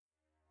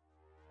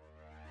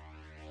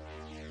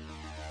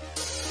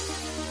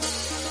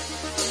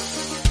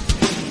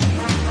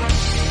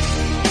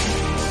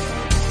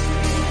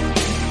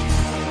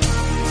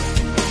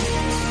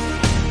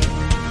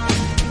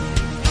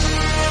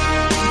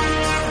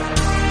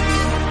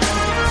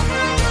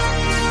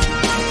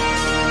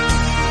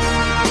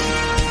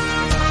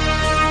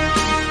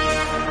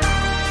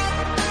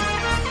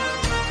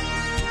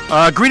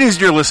Greetings,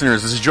 dear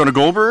listeners. This is Jonah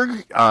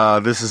Goldberg.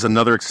 This is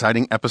another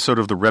exciting episode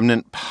of the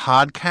Remnant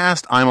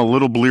Podcast. I'm a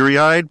little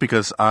bleary-eyed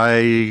because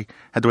I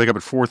had to wake up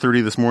at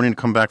 4:30 this morning to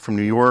come back from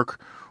New York,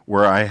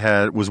 where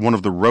I was one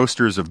of the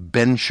roasters of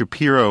Ben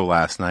Shapiro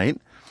last night.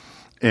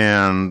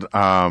 And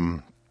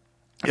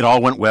it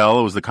all went well.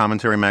 It was the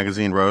Commentary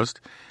Magazine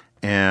roast.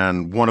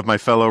 And one of my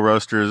fellow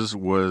roasters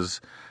was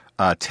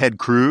Ted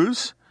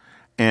Cruz.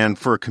 And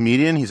for a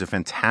comedian, he's a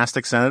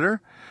fantastic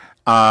senator.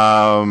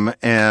 And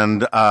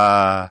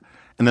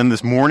then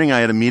this morning I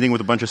had a meeting with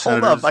a bunch of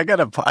senators. Hold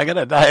up, I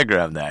gotta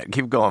diagram that.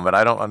 Keep going, but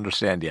I don't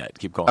understand yet.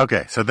 Keep going.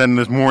 Okay, so then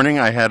this morning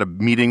I had a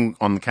meeting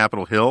on the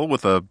Capitol Hill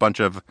with a bunch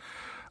of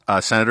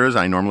senators.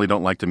 I normally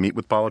don't like to meet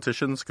with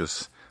politicians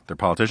because they're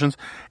politicians,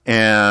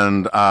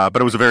 and but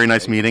it was a very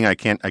nice meeting. I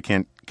can't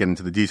get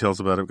into the details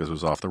about it because it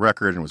was off the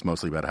record and it was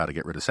mostly about how to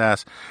get rid of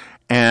Sass.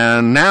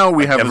 And now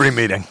we have every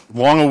meeting,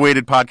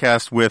 long-awaited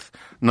podcast with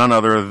none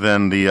other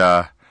than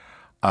the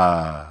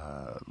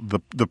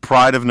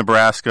pride of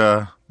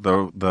Nebraska,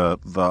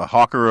 the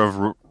hawker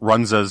of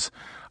Runzas,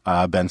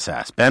 Ben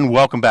Sass. Ben,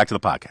 welcome back to the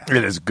podcast.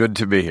 It is good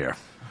to be here.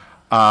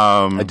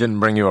 I didn't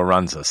bring you a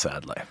Runza,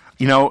 sadly.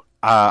 You know,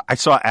 I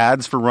saw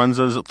ads for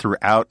Runzas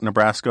throughout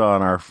Nebraska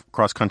on our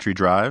cross-country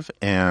drive,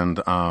 and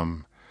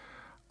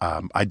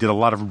I did a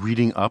lot of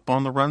reading up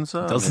on the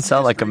Runza. Doesn't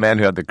sound like a man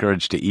who had the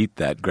courage to eat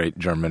that great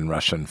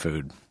German-Russian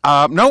food.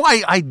 No,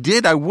 I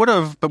did. I would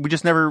have, but we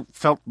just never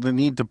felt the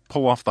need to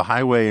pull off the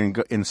highway and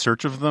go in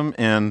search of them.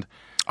 And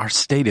our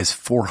state is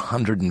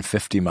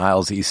 450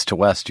 miles east to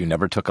west. You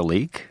never took a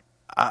leak?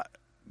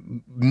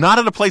 Not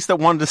at a place that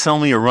wanted to sell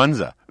me a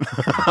Runza.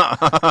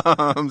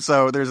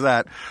 So there's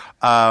that.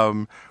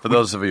 For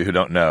those of you who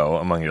don't know,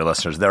 among your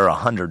listeners, there are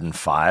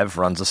 105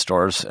 Runza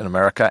stores in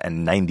America,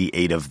 and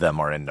 98 of them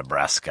are in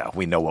Nebraska.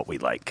 We know what we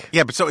like.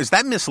 Yeah, but so is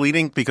that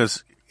misleading?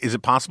 Because is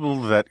it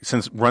possible that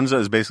since Runza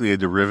is basically a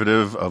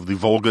derivative of the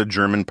Volga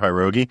German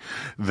pierogi,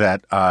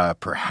 that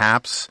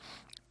perhaps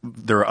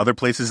there are other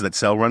places that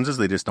sell Runzas,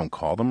 they just don't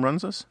call them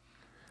Runzas?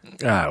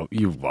 Oh,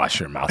 you wash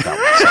your mouth out.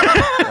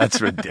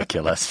 That's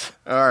ridiculous.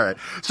 All right.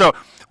 So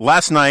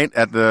last night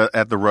at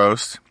the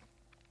roast,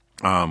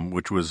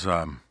 which was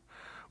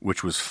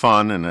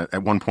fun, and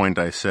at one point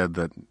I said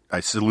that I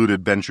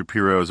saluted Ben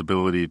Shapiro's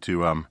ability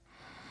to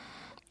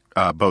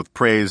both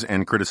praise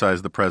and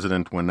criticize the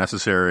president when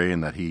necessary,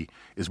 and that he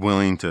is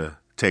willing to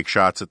take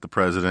shots at the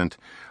president,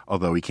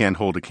 although he can't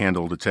hold a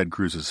candle to Ted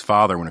Cruz's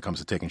father when it comes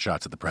to taking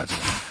shots at the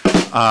president.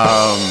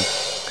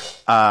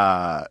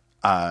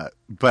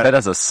 But Ted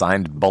has a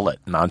signed bullet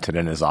mounted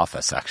in his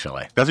office,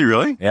 actually. Does he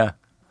really? Yeah.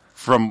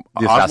 From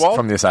Oswald?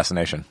 From the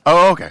assassination.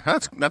 Oh, okay.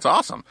 That's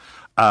awesome.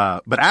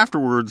 But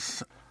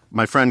afterwards,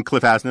 my friend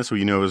Cliff Asness, who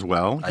you know as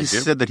well, he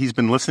said that he's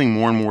been listening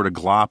more and more to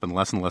Glop and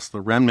less to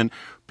The Remnant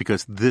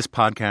because this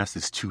podcast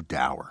is too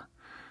dour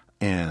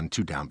and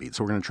too downbeat.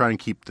 So we're going to try and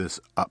keep this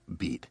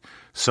upbeat.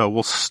 So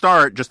we'll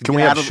start just to Can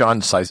we have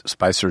Sean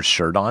Spicer's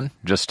shirt on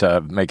just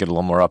to make it a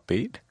little more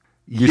upbeat?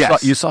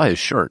 You saw his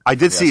shirt. I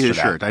did see his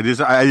shirt. I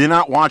did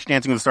not watch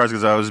Dancing with the Stars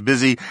because I was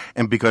busy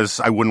and because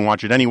I wouldn't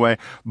watch it anyway.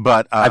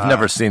 But I've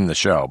never seen the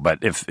show. But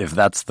if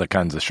that's the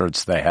kinds of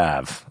shirts they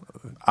have,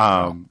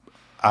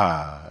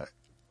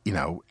 you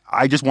know,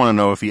 I just want to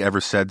know if he ever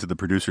said to the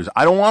producers,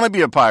 "I don't want to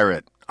be a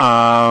pirate."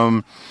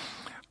 Never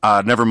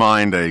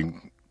mind a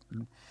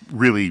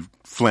really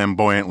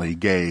flamboyantly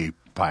gay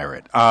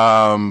pirate.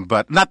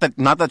 But not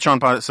that Sean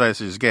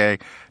Spicer is gay,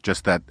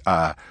 just that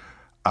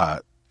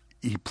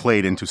he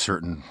played into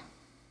certain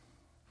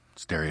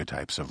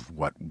stereotypes of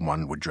what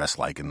one would dress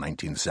like in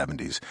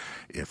 1970s,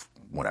 if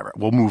whatever.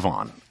 We'll move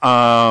on.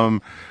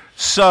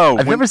 So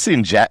I've never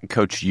seen Jack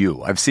coach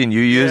you. I've seen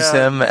you use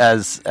him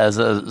as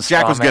a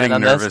Jack was getting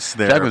nervous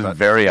there. Jack was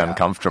very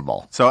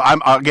uncomfortable. So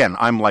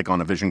I'm like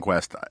on a vision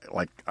quest.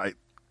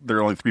 There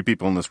are only 3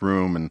 people in this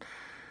room, and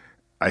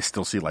I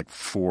still see like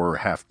 4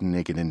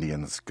 half-naked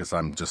Indians because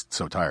I'm just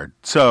so tired.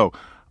 So,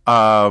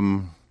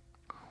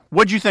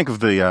 what'd you think of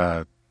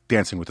the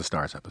Dancing with the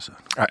Stars episode?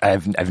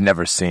 I've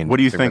never seen. What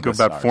do you think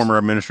about former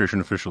administration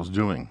officials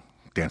doing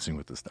Dancing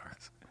with the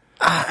Stars?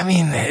 I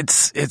mean,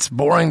 it's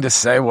boring to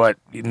say what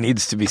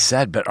needs to be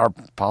said, but our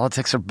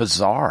politics are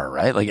bizarre,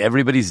 right? Like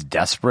everybody's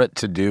desperate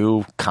to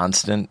do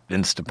constant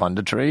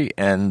insta-punditry,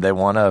 and they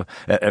want to.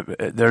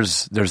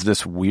 There's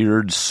this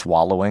weird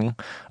swallowing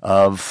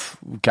of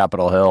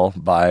Capitol Hill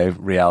by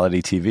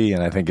reality TV,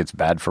 and I think it's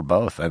bad for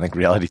both. I think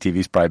reality TV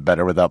is probably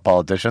better without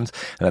politicians,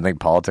 and I think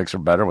politics are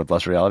better with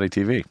less reality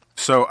TV.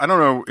 So I don't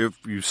know if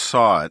you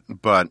saw it,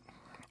 but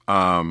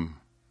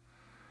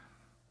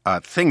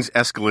things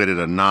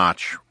escalated a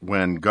notch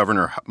when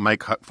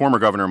former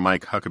Governor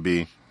Mike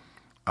Huckabee,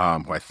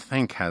 who I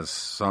think has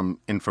some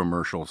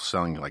infomercial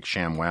selling like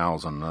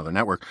ShamWows on another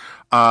network,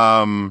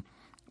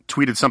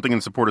 tweeted something in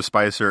support of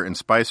Spicer, and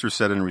Spicer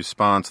said in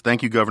response,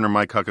 "Thank you, Governor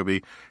Mike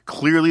Huckabee.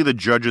 Clearly, the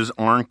judges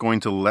aren't going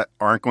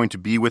to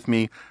be with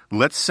me.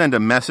 Let's send a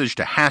message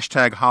to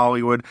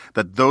 #Hollywood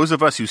that those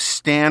of us who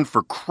stand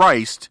for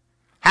Christ,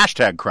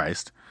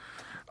 #Christ,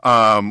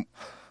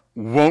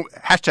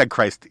 hashtag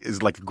Christ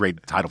is like a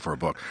great title for a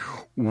book.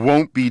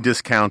 Won't be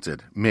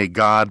discounted. May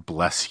God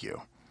bless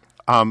you.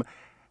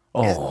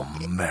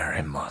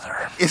 Mary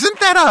Mother. Isn't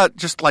that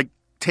just like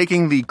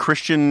taking the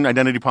Christian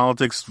identity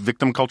politics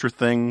victim culture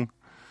thing?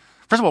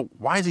 First of all,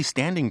 why is he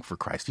standing for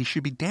Christ? He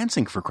should be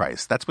dancing for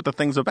Christ. That's what the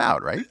thing's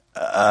about, right?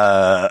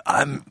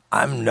 I'm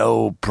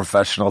no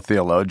professional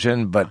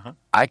theologian, but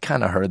I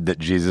kind of heard that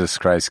Jesus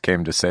Christ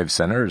came to save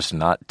sinners,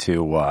 not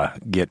to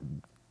get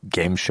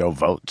game show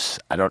votes.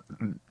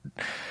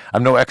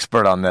 I'm no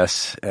expert on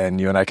this, and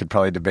you and I could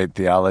probably debate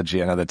theology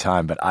another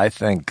time, but I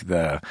think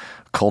the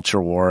culture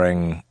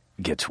warring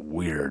gets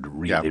weird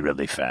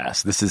really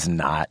fast. This is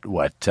not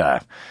what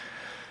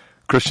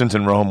Christians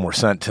in Rome were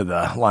sent to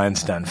the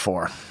lion's den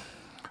for.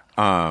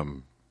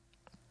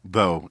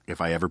 Though,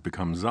 if I ever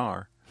become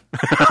czar.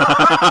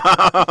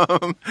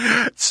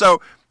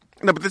 So,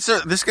 no, but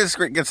this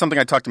gets something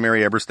I talked to Mary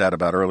Eberstadt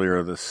about earlier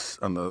on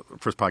the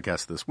first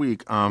podcast this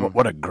week.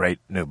 What a great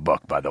new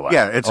book, by the way.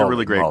 Yeah, it's a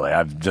really great book.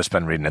 I've just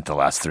been reading it the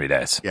last 3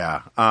 days.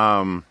 Yeah.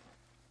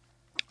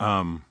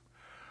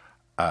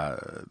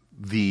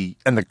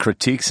 The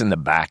critiques in the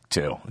back,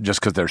 too, just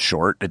because they're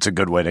short, it's a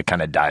good way to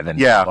kind of dive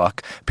into the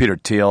book. Peter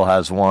Thiel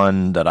has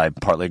one that I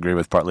partly agree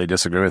with, partly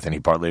disagree with, and he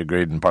partly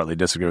agreed and partly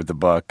disagreed with the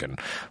book, and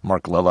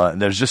Mark Lilla.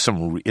 And there's just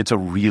it's a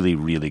really,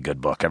 really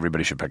good book.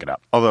 Everybody should pick it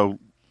up. Although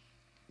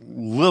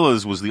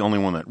Lilla's was the only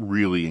one that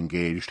really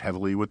engaged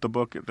heavily with the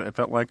book, it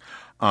felt like.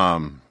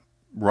 Rod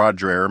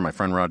Dreher, my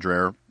friend Rod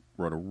Dreher,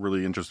 wrote a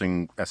really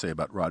interesting essay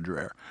about Rod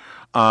Dreher.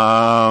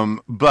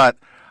 But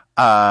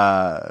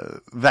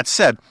that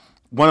said,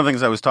 one of the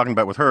things I was talking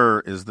about with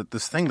her is that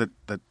this thing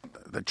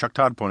that Chuck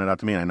Todd pointed out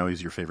to me, and I know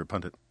he's your favorite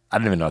pundit. I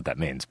don't even know what that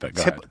means, but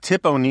go ahead.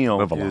 Tip O'Neill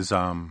is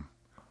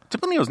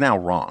Tip O'Neill is now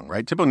wrong,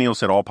 right? Tip O'Neill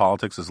said all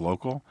politics is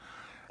local,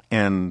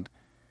 and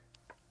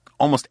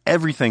almost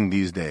everything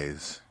these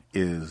days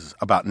is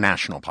about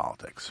national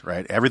politics,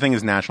 right? Everything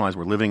is nationalized.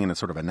 We're living in a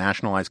sort of a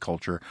nationalized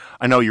culture.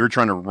 I know you're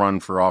trying to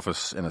run for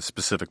office in a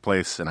specific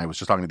place, and I was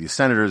just talking to these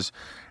senators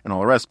and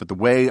all the rest, but the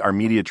way our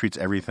media treats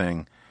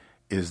everything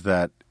is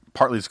that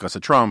partly it's because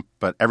of Trump,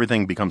 but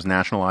everything becomes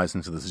nationalized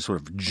into this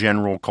sort of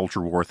general culture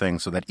war thing,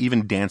 so that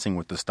even Dancing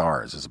with the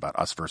Stars is about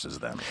us versus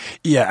them.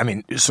 Yeah, I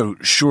mean, so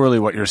surely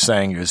what you're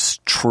saying is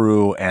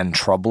true and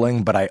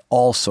troubling, but I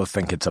also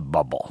think it's a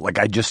bubble. Like,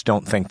 I just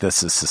don't think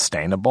this is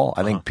sustainable.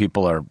 I think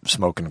people are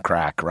smoking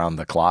crack around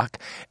the clock,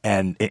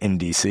 and in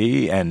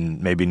D.C.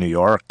 and maybe New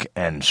York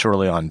and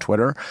surely on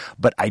Twitter,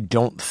 but I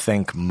don't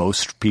think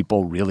most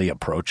people really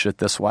approach it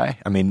this way.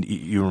 I mean,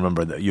 you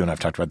remember that you and I've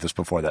talked about this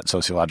before, that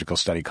sociological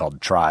study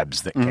called Tribe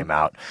that came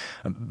out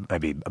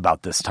maybe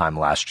about this time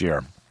last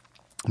year.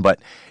 But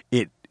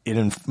it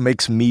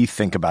makes me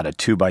think about a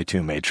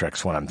 2x2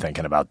 matrix when I'm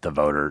thinking about the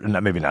voter.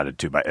 Maybe not a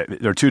 2x.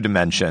 There are two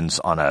dimensions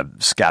on a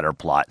scatter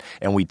plot,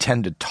 and we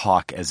tend to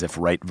talk as if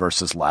right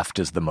versus left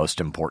is the most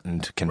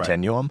important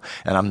continuum.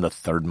 Right. And I'm the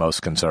third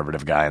most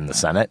conservative guy in the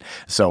Senate,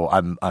 so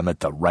I'm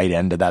at the right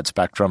end of that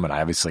spectrum, and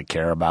I obviously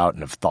care about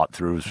and have thought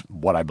through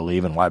what I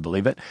believe and why I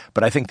believe it.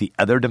 But I think the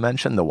other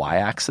dimension, the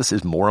y-axis,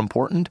 is more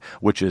important,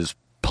 which is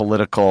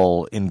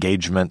political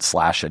engagement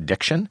 /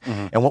 addiction.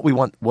 Mm-hmm. And what we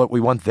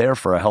want there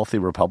for a healthy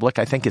republic,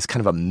 I think, is kind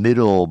of a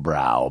middle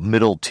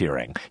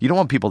tiering. You don't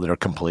want people that are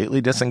completely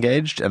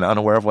disengaged and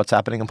unaware of what's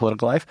happening in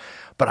political life,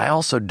 but I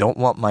also don't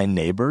want my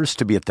neighbors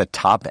to be at the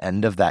top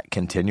end of that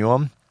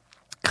continuum,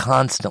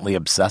 constantly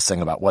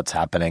obsessing about what's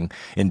happening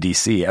in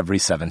D.C. every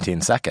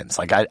 17 seconds.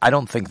 Like, I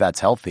don't think that's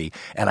healthy.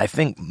 And I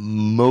think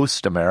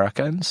most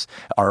Americans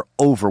are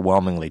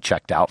overwhelmingly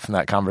checked out from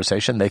that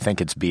conversation. They think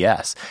it's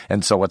BS.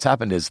 And so what's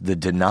happened is the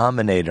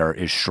denominator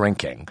is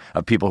shrinking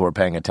of people who are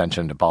paying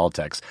attention to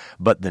politics.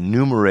 But the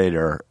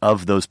numerator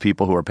of those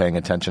people who are paying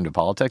attention to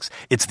politics,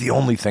 it's the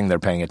only thing they're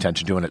paying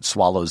attention to, and it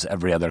swallows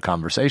every other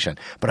conversation.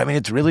 But I mean,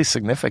 it's really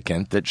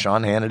significant that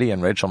Sean Hannity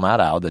and Rachel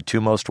Maddow, the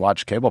two most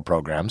watched cable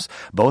programs,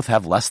 both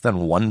have less than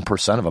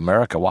 1% of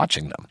America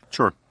watching them.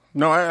 Sure.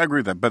 No, I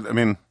agree with that. But, I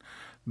mean,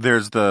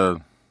 there's the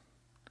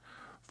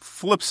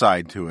flip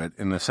side to it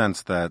in the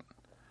sense that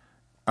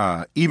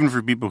even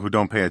for people who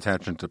don't pay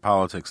attention to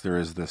politics, there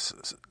is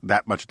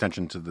that much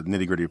attention to the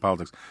nitty-gritty of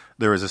politics.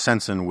 There is a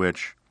sense in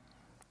which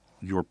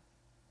your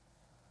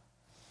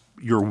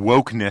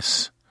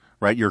wokeness,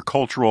 right, your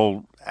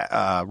cultural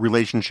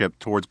relationship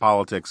towards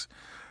politics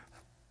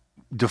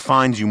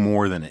defines you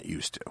more than it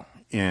used to.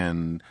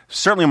 And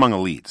certainly among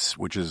elites,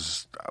 which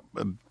is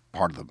a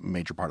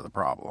major part of the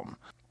problem.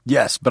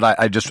 Yes, but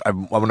I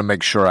want to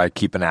make sure I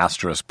keep an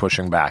asterisk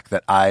pushing back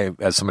that I,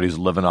 as somebody who's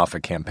living off a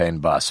campaign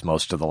bus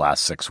most of the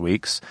last 6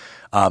 weeks,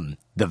 the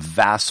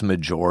vast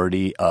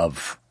majority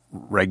of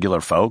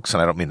regular folks,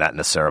 and I don't mean that in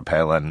a Sarah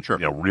Palin,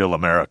 real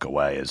America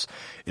way,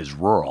 is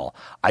rural.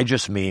 I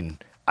just mean,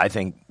 I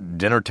think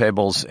dinner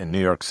tables in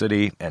New York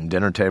City and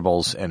dinner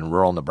tables in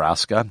rural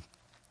Nebraska,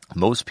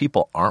 most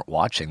people aren't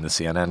watching the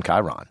CNN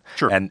Chiron.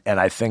 Sure. And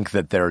I think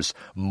that there's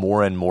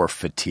more and more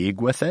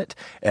fatigue with it.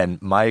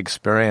 And my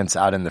experience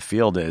out in the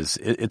field is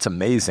it's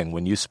amazing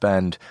when you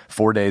spend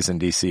 4 days in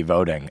D.C.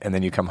 voting and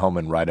then you come home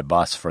and ride a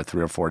bus for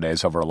 3 or 4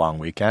 days over a long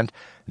weekend.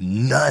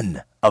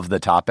 None of the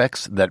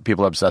topics that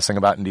people are obsessing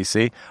about in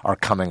D.C. are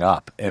coming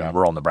up in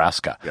rural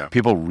Nebraska. Yeah.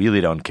 People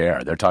really don't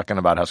care. They're talking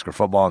about Husker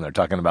football and they're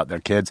talking about their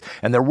kids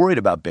and they're worried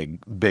about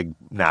big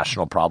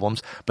national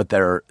problems, but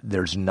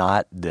there's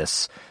not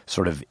this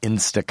sort of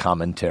Insta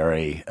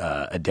commentary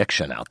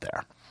addiction out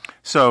there.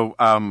 So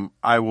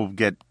I will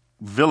get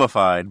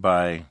vilified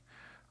by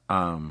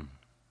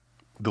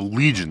the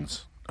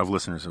legions of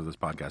listeners of this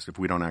podcast if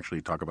we don't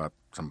actually talk about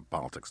some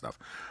politics stuff,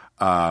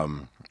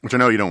 which I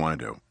know you don't want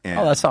to do.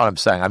 And that's not what I'm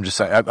saying. I'm just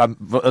saying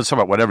let's talk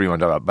about whatever you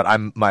want to talk about.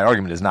 But my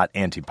argument is not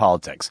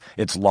anti-politics.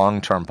 It's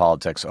long-term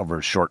politics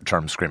over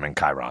short-term screaming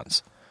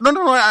chyrons. No.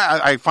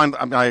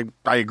 I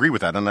agree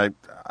with that, and I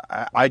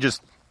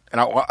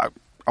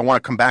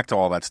want to come back to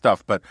all that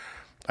stuff, but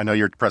I know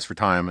you're pressed for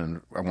time,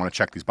 and I want to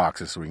check these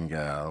boxes so we can get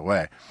out of the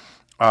way.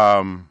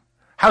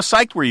 How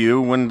psyched were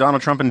you when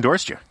Donald Trump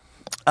endorsed you?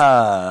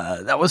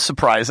 That was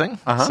surprising.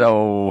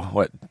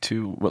 So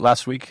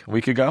last week, a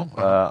week ago,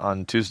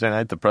 on Tuesday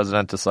night, the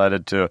president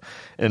decided to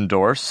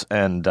endorse,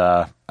 and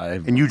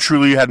you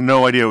truly had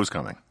no idea it was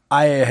coming.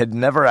 I had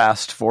never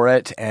asked for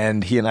it,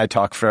 and he and I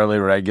talk fairly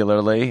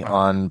regularly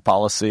on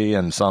policy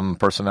and some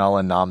personnel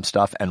and nom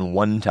stuff. And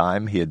one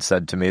time he had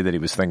said to me that he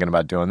was thinking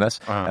about doing this,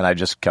 and I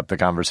just kept the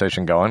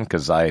conversation going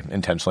because I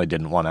intentionally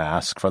didn't want to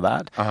ask for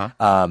that.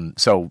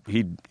 So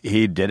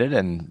he did it,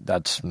 and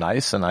that's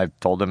nice. And I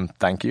told him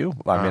thank you.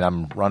 I mean,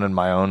 I'm running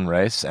my own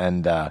race,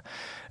 and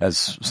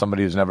as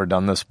somebody who's never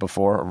done this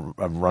before,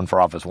 I've run for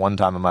office one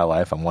time in my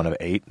life. I'm one of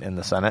 8 in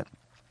the Senate.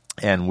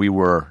 And we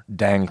were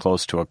dang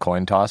close to a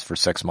coin toss for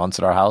 6 months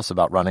at our house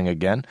about running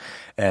again.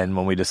 And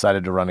when we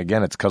decided to run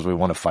again, it's because we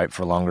want to fight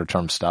for longer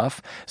term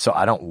stuff. So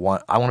I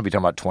want to be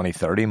talking about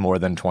 2030 more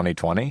than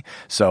 2020.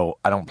 So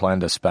I don't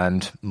plan to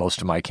spend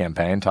most of my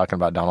campaign talking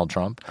about Donald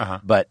Trump.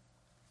 But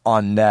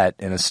on net,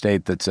 in a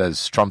state that's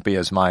as Trumpy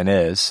as mine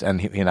is,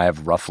 and he and I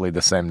have roughly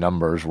the same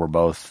numbers. We're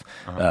both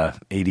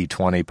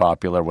 80-20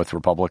 popular with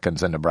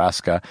Republicans in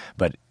Nebraska,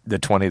 but the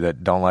 20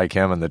 that don't like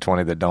him and the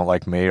 20 that don't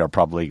like me are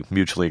probably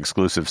mutually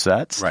exclusive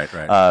sets. Right.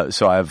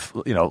 So I have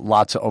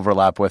lots of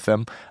overlap with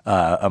him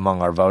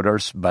among our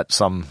voters, but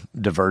some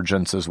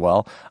divergence as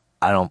well.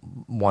 I don't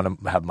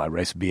want to have my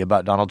race be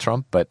about Donald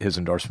Trump, but his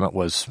endorsement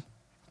was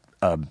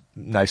a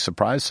nice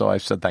surprise, so I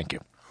said thank you.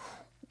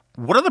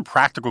 What are the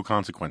practical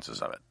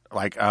consequences of it?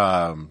 Like,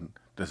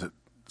 does it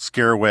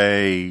scare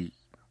away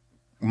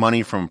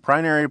money from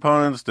primary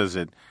opponents? Does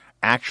it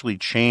actually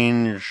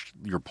change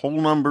your poll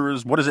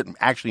numbers? What does it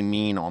actually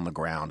mean on the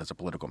ground as a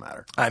political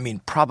matter? I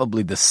mean,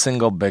 probably the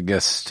single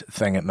biggest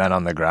thing it meant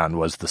on the ground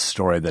was the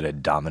story that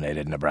had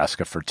dominated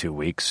Nebraska for 2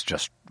 weeks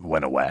just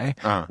went away,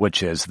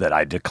 which is that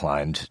I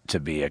declined to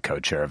be a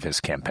co-chair of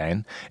his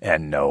campaign,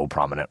 and no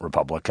prominent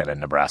Republican in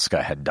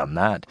Nebraska had done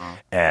that.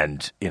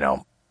 And,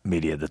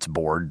 media that's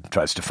bored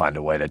tries to find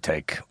a way to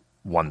take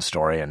one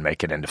story and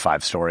make it into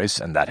 5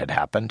 stories, and that had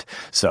happened.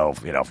 So,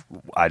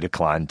 I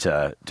declined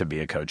to be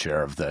a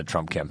co-chair of the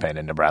Trump campaign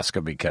in Nebraska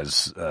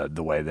because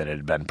the way that it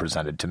had been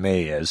presented to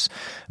me is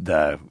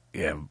the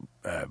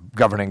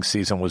governing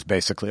season was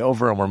basically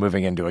over and we're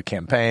moving into a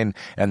campaign,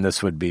 and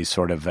this would be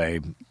sort of a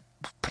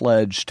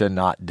pledge to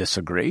not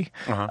disagree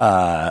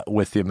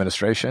with the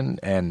administration,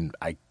 and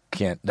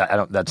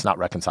that's not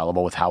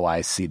reconcilable with how I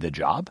see the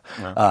job.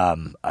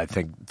 I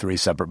think 3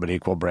 separate but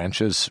equal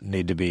branches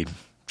need to be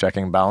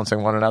checking and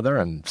balancing one another,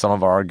 and some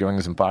of our arguing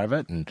is in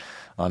private. And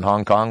on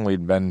Hong Kong,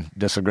 we'd been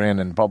disagreeing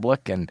in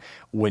public, and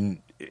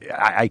when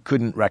I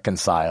couldn't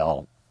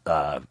reconcile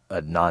a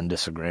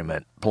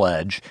non-disagreement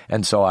pledge,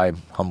 and so I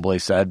humbly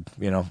said,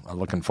 I'm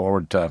looking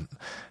forward to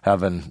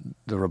having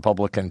the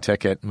Republican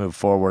ticket move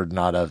forward,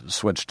 not a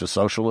switch to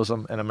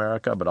socialism in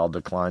America, but I'll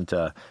decline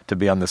to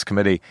be on this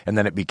committee. And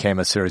then it became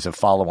a series of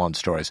follow-on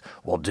stories.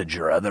 Well, did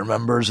your other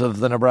members of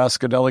the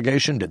Nebraska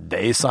delegation, did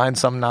they sign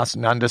some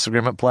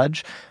non-disagreement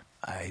pledge?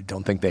 I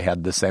don't think they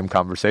had the same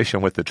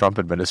conversation with the Trump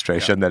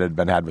administration that had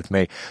been had with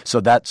me. So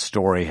that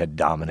story had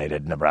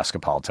dominated Nebraska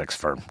politics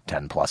for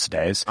 10 plus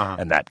days,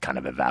 and that kind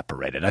of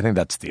evaporated. I think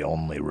that's the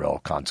only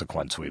real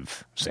consequence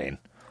we've seen.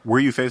 Were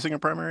you facing a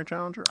primary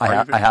challenger?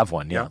 I have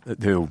one, yeah.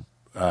 Who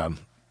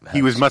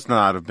he must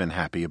not have been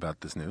happy about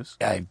this news.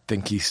 I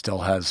think he still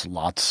has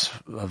lots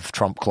of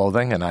Trump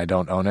clothing, and I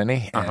don't own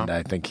any, and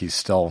I think he's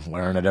still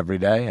wearing it every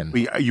day. And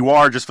you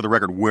are, just for the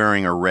record,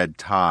 wearing a red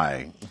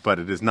tie, but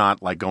it is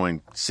not like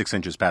going 6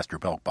 inches past your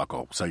belt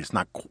buckle, so it's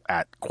not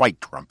quite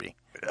Trumpy.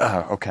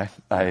 Okay.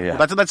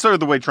 That's sort of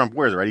the way Trump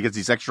wears it, right? He gets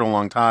these extra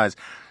long ties.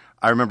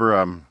 I remember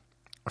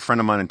a friend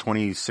of mine in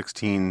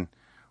 2016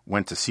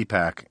 went to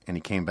CPAC, and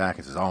he came back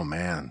and says, "Oh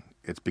man,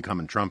 it's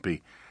becoming Trumpy.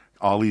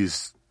 All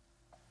these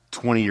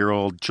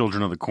 20-year-old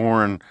children of the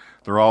corn,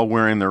 they're all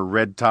wearing their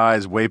red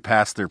ties way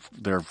past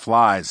their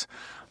flies."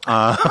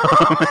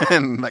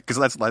 and because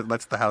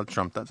that's how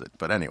Trump does it.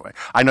 But anyway,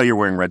 I know you're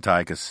wearing red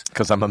tie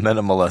because I'm a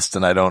minimalist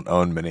and I don't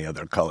own many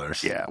other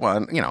colors. Yeah, well,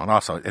 and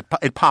also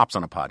it pops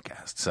on a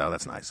podcast, so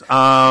that's nice.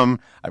 I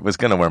was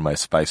going to wear my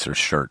Spicer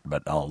shirt,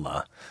 but I'll.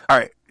 All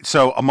right.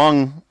 So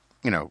among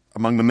the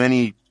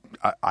many,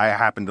 I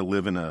happen to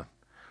live in a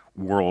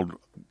world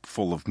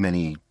full of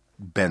many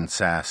Ben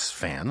Sass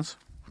fans.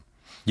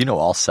 You know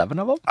all 7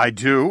 of them? I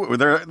do.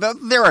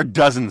 There are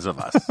dozens of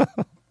us.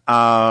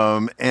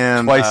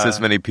 And twice as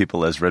many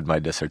people as read my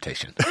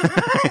dissertation.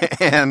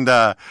 And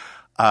there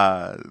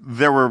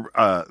were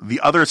the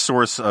other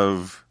source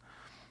of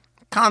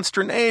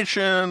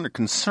consternation or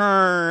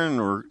concern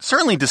or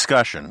certainly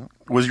discussion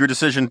was your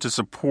decision to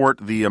support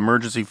the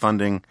emergency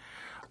funding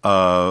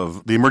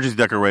of the emergency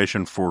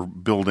declaration for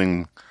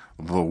building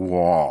the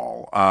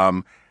wall.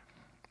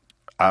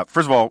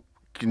 First of all,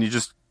 can you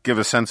just give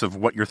a sense of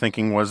what your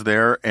thinking was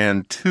there?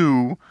 And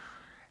 2,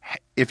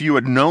 if you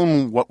had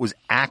known what was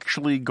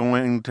actually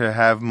going to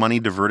have money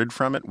diverted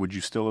from it, would you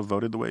still have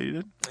voted the way you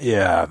did?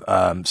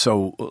 Yeah.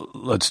 So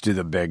let's do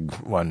the big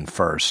one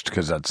first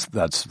because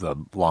that's the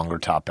longer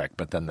topic.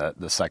 But then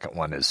the second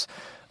one is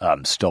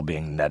still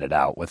being netted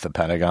out with the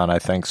Pentagon, I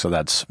think. So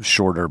that's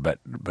shorter but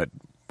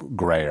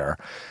grayer.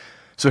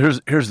 So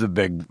here's the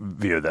big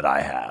view that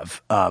I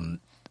have.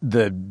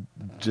 The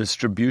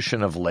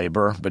distribution of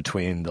labor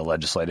between the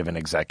legislative and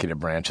executive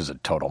branch is a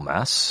total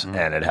mess,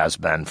 and it has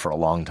been for a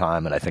long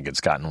time, and I think it's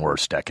gotten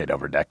worse decade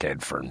over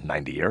decade for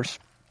 90 years.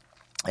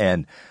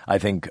 And I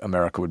think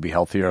America would be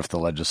healthier if the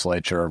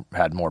legislature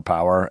had more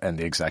power and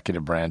the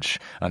executive branch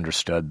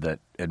understood that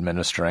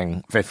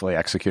faithfully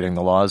executing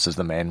the laws is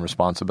the main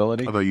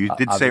responsibility. Although you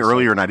did say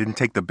earlier, and I didn't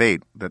take the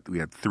bait, that we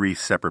had 3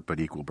 separate but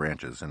equal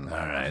branches. And all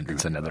right,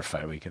 that's another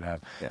fight we could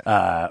have,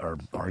 or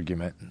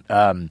argument.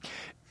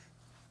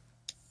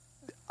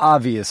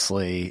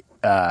 Obviously,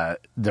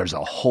 there's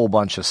a whole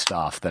bunch of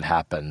stuff that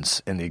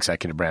happens in the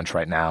executive branch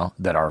right now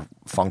that are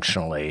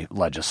functionally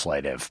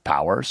legislative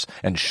powers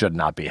and should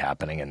not be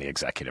happening in the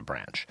executive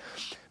branch.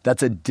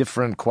 That's a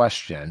different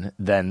question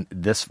than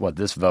what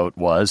this vote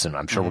was, and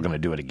I'm sure we're going to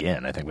do it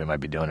again. I think we might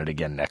be doing it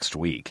again next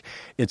week.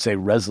 It's a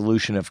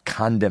resolution of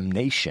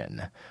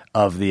condemnation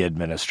of the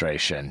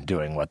administration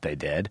doing what they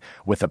did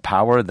with a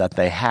power that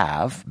they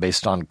have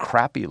based on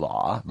crappy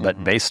law,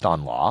 but based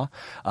on law,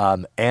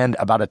 and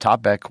about a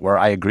topic where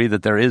I agree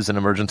that there is an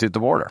emergency at the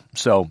border.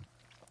 So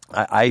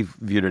I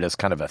viewed it as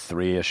kind of a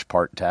 3-ish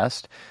part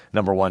test.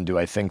 Number one, do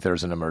I think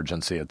there's an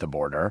emergency at the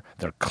border?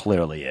 There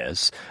clearly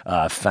is.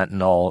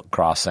 Fentanyl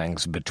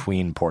crossings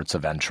between ports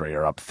of entry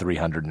are up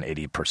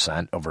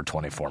 380% over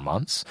 24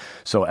 months.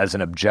 So as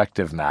an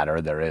objective matter,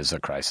 there is a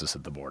crisis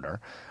at the border.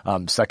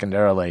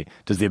 Secondarily,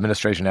 does the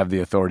administration have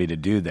the authority to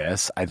do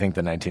this? I think the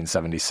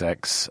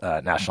 1976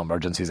 National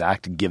Emergencies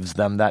Act gives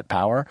them that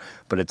power,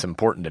 but it's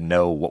important to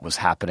know what was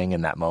happening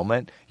in that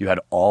moment. You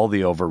had all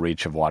the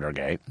overreach of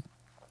Watergate,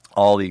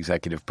 all the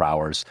executive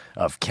powers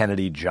of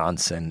Kennedy,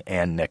 Johnson,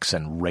 and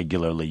Nixon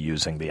regularly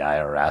using the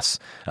IRS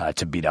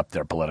to beat up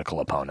their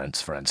political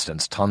opponents, for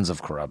instance, tons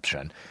of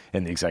corruption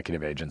in the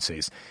executive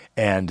agencies.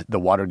 And the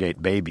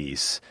Watergate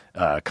babies,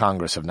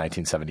 Congress of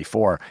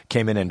 1974,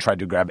 came in and tried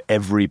to grab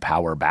every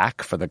power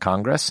back for the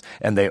Congress,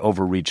 and they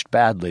overreached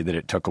badly that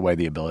it took away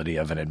the ability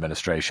of an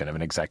administration, of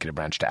an executive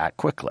branch to act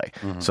quickly.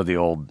 So the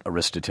old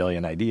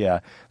Aristotelian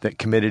idea that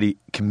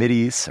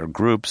committees or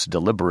groups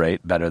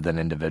deliberate better than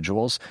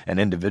individuals, and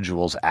individuals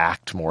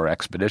act more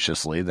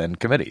expeditiously than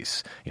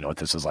committees. You know what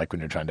this is like when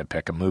you're trying to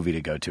pick a movie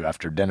to go to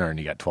after dinner and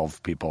you got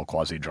 12 people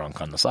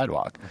quasi-drunk on the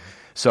sidewalk.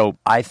 So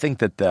I think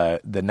that the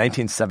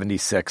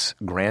 1976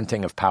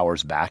 granting of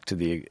powers back to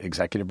the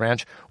executive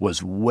branch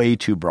was way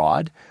too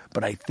broad,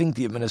 but I think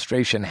the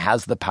administration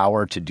has the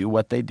power to do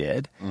what they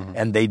did,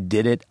 and they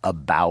did it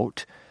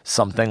about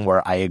something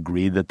where I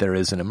agree that there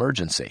is an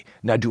emergency.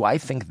 Now, do I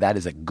think that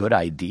is a good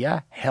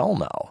idea? Hell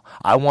no.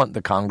 I want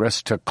the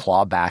Congress to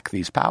claw back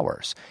these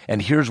powers.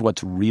 And here's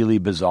what's really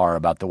bizarre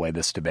about the way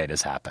this debate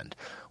has happened.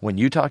 When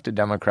you talk to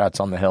Democrats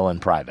on the Hill in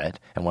private,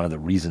 and one of the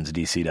reasons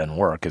D.C. doesn't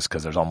work is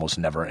because there's almost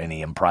never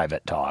any in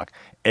private talk.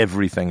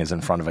 Everything is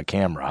in front of a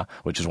camera,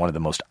 which is one of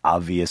the most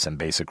obvious and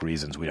basic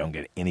reasons we don't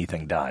get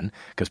anything done,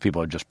 because people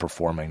are just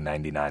performing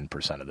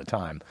 99% of the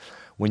time.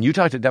 When you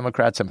talk to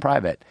Democrats in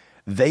private,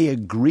 they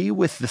agree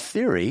with the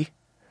theory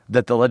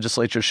that the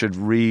legislature should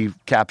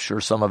recapture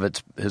some of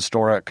its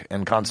historic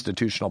and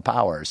constitutional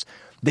powers.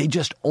 They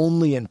just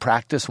only in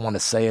practice want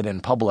to say it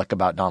in public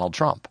about Donald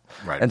Trump.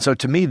 Right. And so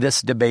to me,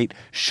 this debate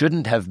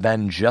shouldn't have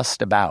been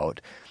just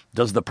about,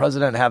 does the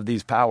president have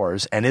these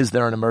powers and is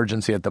there an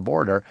emergency at the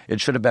border? It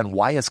should have been,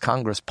 why has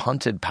Congress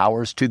punted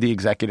powers to the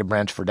executive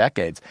branch for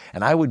decades?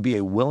 And I would be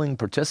a willing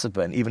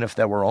participant, even if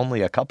there were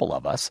only a couple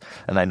of us,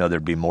 and I know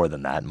there'd be more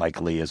than that.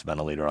 Mike Lee has been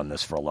a leader on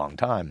this for a long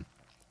time.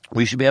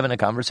 We should be having a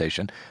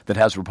conversation that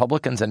has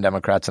Republicans and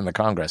Democrats in the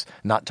Congress,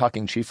 not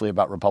talking chiefly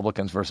about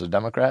Republicans versus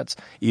Democrats,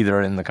 either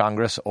in the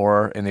Congress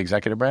or in the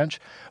executive branch,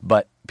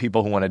 but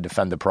people who want to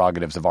defend the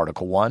prerogatives of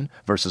Article 1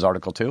 versus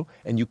Article 2,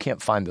 and you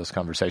can't find those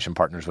conversation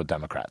partners with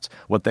Democrats.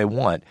 What they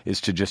want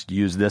is to just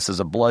use this as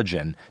a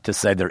bludgeon to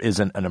say there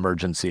isn't an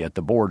emergency at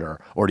the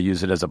border, or to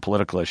use it as a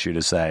political issue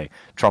to say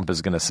Trump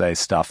is going to say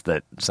stuff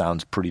that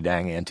sounds pretty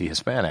dang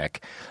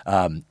anti-Hispanic,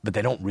 but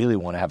they don't really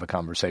want to have a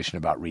conversation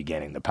about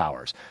regaining the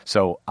powers.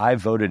 So I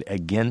voted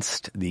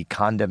against the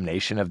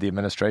condemnation of the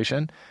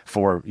administration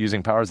for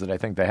using powers that I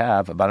think they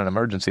have about an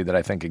emergency that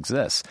I think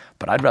exists.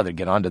 But I'd rather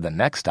get on to the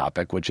next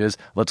topic, which is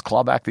let's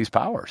claw back these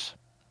powers.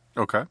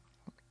 Okay.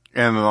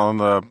 And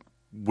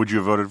would you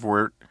have voted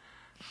for it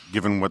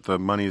given what the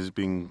money is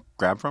being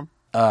grabbed from?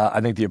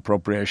 I think the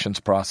appropriations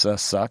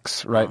process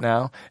sucks right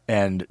now,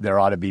 and there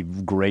ought to be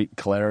great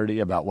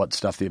clarity about what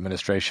stuff the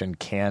administration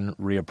can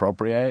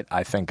reappropriate.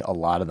 I think a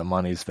lot of the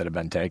monies that have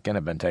been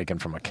taken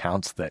from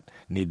accounts that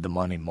need the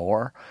money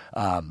more.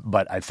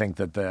 But I think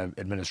that the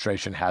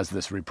administration has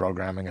this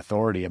reprogramming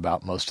authority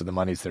about most of the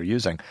monies they're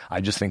using. I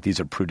just think these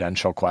are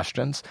prudential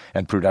questions,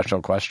 and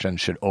prudential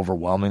questions should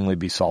overwhelmingly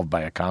be solved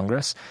by a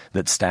Congress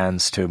that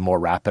stands to more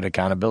rapid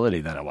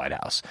accountability than a White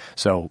House.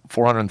 So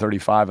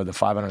 435 of the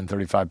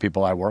 535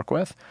 people I work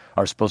with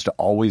are supposed to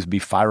always be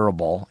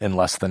fireable in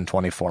less than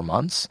 24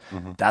 months.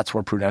 Mm-hmm. That's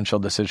where prudential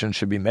decisions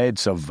should be made,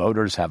 so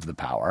voters have the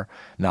power,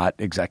 not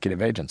executive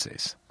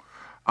agencies.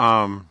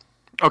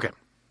 Okay.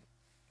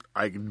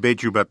 I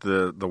debate you about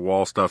the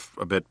wall stuff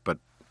a bit, but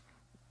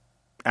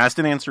asked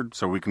and answered,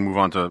 so we can move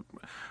on to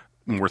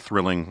more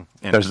thrilling.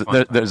 And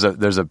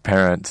there's a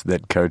parent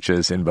that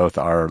coaches in both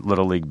our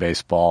Little League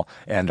baseball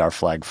and our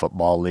flag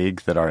football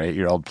league that our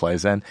 8-year-old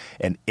plays in,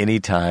 and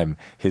anytime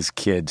his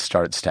kid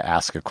starts to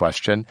ask a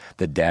question,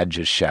 the dad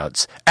just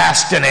shouts,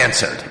 "Asked and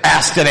answered,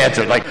 asked and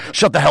answered." Like,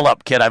 shut the hell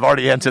up, kid. I've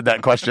already answered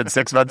that question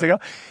 6 months ago.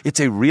 It's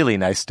a really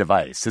nice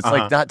device. It's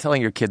like not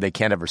telling your kid they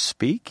can't ever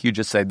speak. You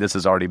just say, this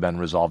has already been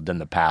resolved in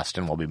the past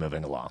and we'll be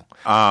moving along.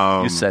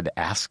 You said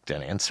asked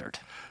and answered.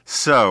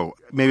 So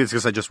maybe it's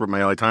because I just wrote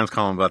my LA Times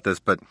column about this,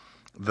 but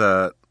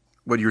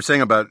what you were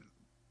saying about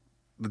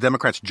the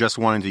Democrats just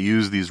wanting to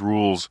use these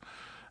rules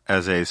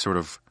as a sort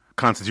of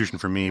constitution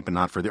for me, but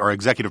not for or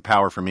executive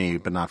power for me,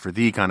 but not for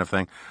thee kind of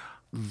thing.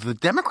 The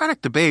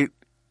Democratic debate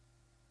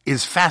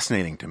is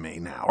fascinating to me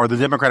now, or the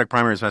Democratic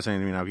primary is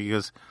fascinating to me now,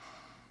 because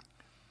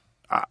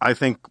I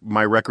think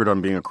my record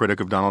on being a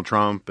critic of Donald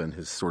Trump and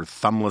his sort of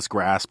thumbless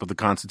grasp of the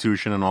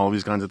Constitution and all of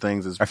these kinds of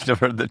things is... I've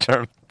never heard the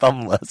term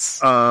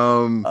thumbless.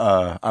 I'm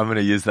going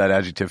to use that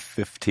adjective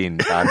 15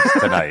 times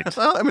tonight.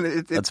 Well, I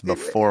mean, that's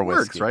before it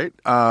works, whiskey. Right?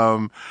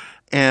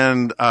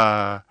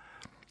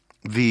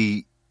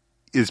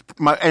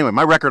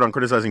 My record on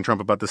criticizing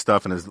Trump about this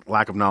stuff and his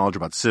lack of knowledge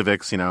about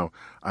civics, I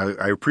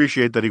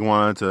appreciate that he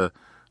wanted to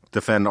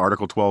defend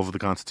Article 12 of the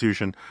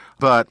Constitution,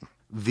 but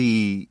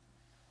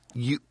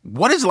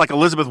what is like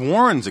Elizabeth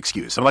Warren's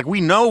excuse? So, like, we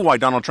know why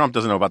Donald Trump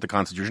doesn't know about the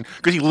Constitution,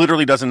 because he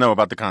literally doesn't know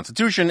about the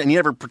Constitution, and he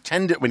never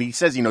pretended when he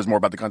says he knows more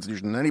about the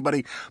Constitution than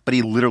anybody, but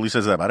he literally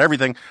says that about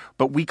everything.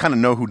 But we kind of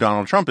know who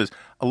Donald Trump is.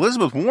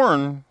 Elizabeth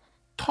Warren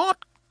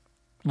taught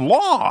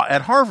law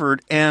at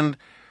Harvard, and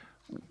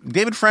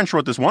David French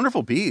wrote this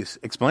wonderful piece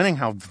explaining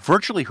how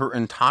virtually her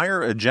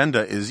entire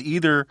agenda is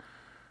either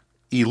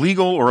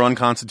illegal or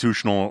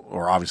unconstitutional,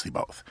 or obviously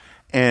both.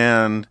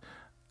 And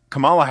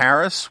Kamala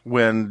Harris,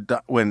 when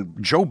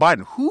Joe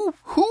Biden, who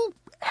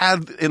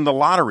had in the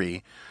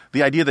lottery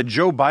the idea that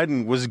Joe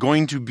Biden was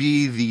going to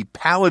be the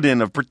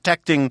paladin of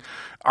protecting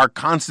our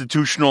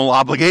constitutional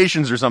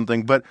obligations or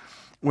something, but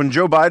when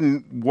Joe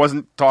Biden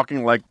wasn't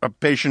talking like a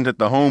patient at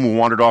the home who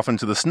wandered off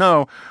into the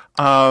snow.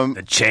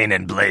 The chain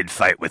and blade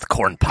fight with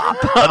Corn Pop.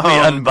 Let me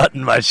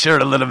unbutton my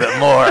shirt a little bit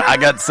more. I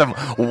got some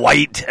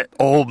white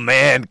old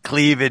man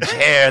cleavage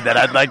hair that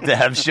I'd like to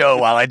have show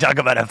while I talk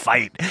about a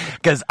fight.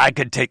 Because I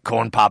could take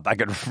Corn Pop, I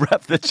could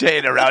wrap the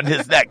chain around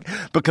his neck.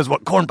 Because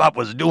what Corn Pop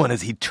was doing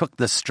is he took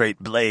the straight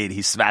blade,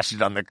 he smashed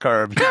it on the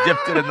curb, he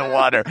dipped it in the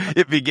water,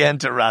 it began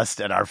to rust,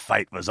 and our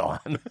fight was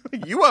on.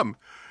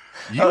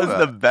 That was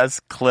the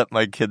best clip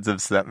my kids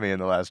have sent me in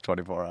the last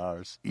 24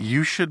 hours.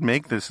 You should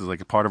make this as like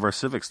a part of our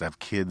civics to have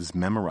kids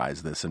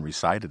memorize this and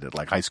recite it at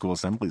like high school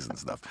assemblies and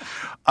stuff.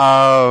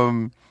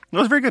 It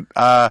was very good.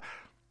 But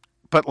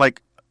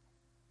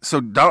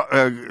Joe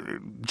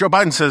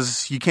Biden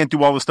says you can't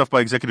do all this stuff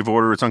by executive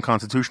order. It's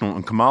unconstitutional.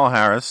 And Kamala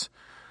Harris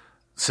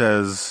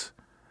says,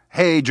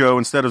 hey, Joe,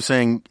 instead of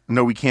saying,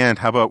 no, we can't,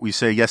 how about we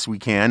say, yes, we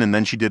can? And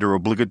then she did her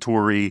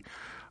obligatory,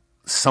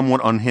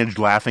 somewhat unhinged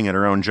laughing at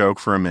her own joke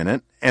for a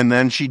minute. And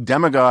then she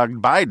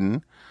demagogued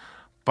Biden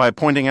by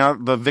pointing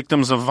out the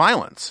victims of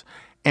violence.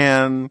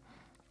 And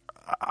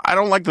I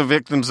don't like the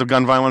victims of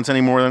gun violence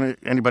any more than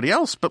anybody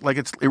else, but like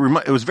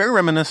it was very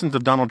reminiscent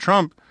of Donald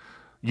Trump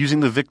using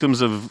the victims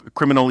of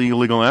criminally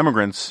illegal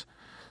immigrants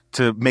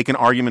to make an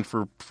argument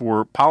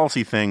for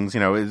policy things,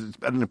 is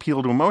an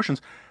appeal to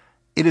emotions.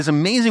 It is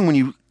amazing when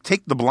you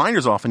take the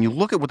blinders off and you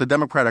look at what the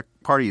Democratic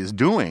Party is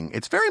doing.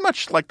 It's very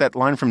much like that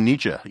line from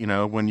Nietzsche,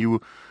 when you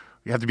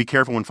have to be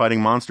careful when fighting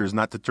monsters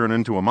not to turn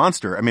into a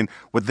monster. I mean,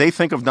 what they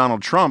think of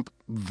Donald Trump,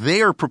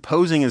 they are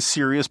proposing a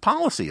serious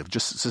policy of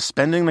just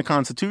suspending the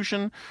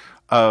Constitution,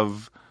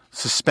 of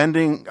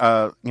suspending,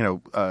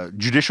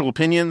 judicial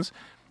opinions,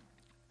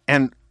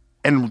 and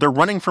they're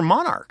running for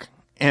monarch.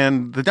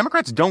 And the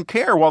Democrats don't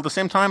care, while at the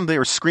same time they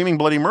are screaming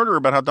bloody murder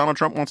about how Donald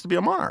Trump wants to be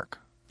a monarch.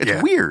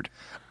 It's weird.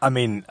 I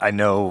mean, I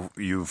know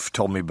you've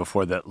told me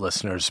before that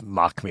listeners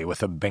mock me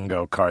with a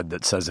bingo card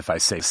that says if I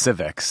say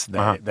civics,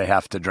 they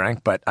have to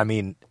drink. But, I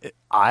mean,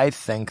 I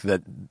think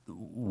that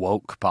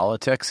woke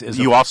politics is...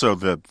 You also,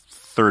 the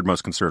third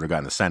most conservative guy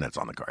in the Senate's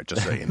on the card,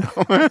 just so you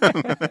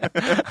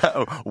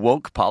know.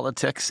 Woke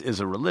politics is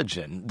a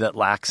religion that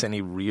lacks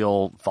any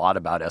real thought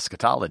about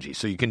eschatology.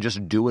 So you can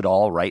just do it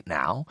all right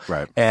now.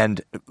 Right. And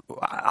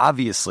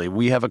obviously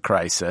we have a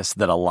crisis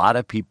that a lot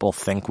of people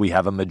think we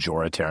have a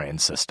majoritarian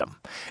system.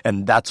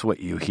 And that's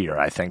what you hear,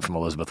 I think, from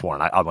Elizabeth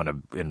Warren. I want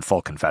to, in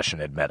full confession,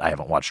 admit I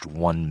haven't watched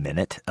 1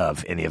 minute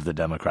of any of the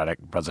Democratic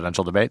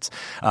presidential debates,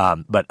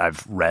 but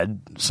I've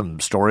read some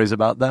stories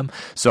about them.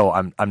 So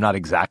I'm not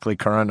exactly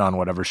current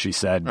on whatever she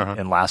said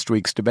in last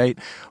week's debate,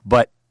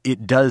 but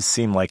it does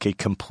seem like a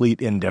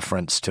complete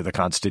indifference to the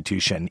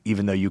Constitution,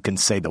 even though you can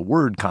say the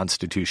word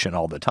Constitution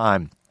all the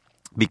time.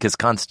 Because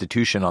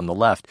Constitution on the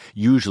left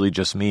usually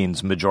just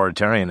means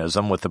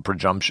majoritarianism with the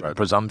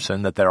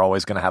presumption that they're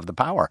always going to have the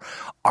power.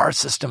 Our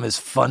system is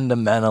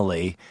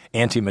fundamentally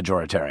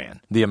anti-majoritarian.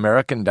 The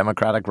American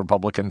Democratic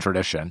Republican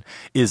tradition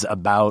is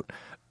about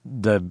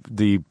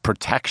the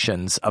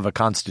protections of a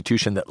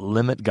constitution that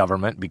limit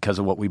government because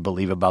of what we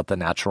believe about the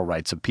natural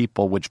rights of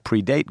people, which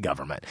predate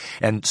government.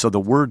 And so the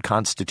word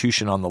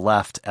constitution on the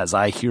left, as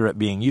I hear it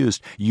being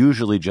used,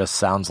 usually just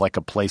sounds like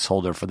a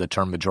placeholder for the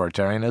term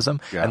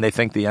majoritarianism. Yeah. And they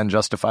think the end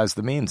justifies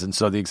the means. And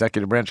so the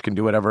executive branch can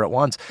do whatever it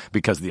wants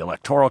because the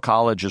Electoral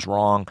College is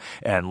wrong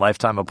and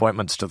lifetime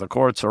appointments to the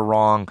courts are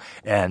wrong.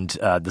 And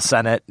the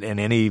Senate and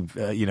any,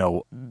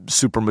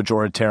 super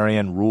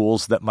majoritarian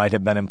rules that might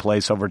have been in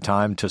place over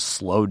time to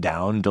slow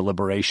down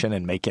deliberation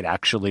and make it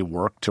actually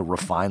work to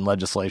refine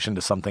legislation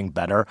to something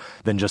better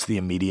than just the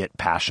immediate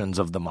passions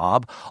of the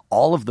mob.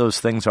 All of those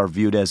things are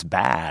viewed as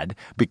bad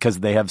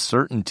because they have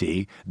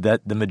certainty that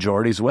the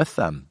majority's with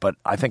them. But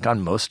I think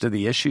on most of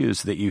the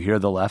issues that you hear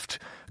the left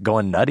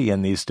going nutty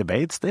in these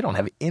debates, they don't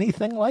have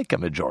anything like a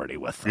majority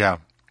with them. Yeah.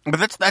 But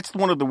that's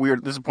one of the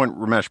weird – this is a point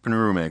Ramesh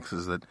Ponnuru makes,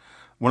 is that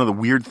one of the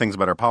weird things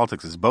about our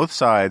politics is both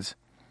sides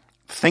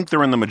think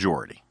they're in the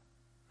majority.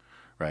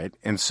 Right,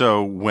 and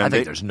so when I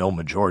think there's no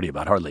majority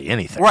about hardly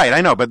anything. Right, I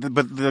know, but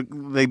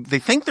they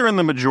think they're in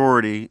the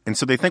majority, and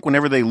so they think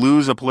whenever they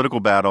lose a political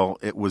battle,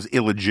 it was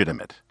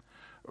illegitimate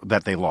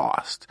that they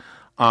lost.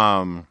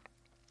 And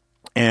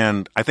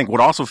I think what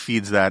also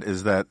feeds that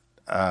is that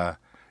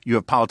you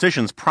have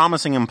politicians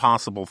promising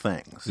impossible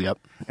things. Yep.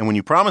 And when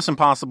you promise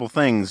impossible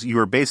things, you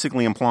are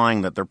basically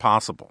implying that they're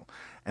possible,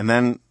 and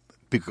then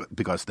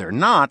because they're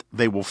not,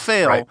 they will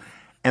fail. Right.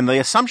 And the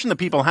assumption that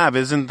people have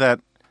isn't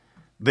that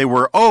they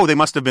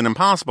must have been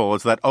impossible.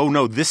 It's that,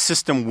 no, this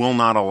system will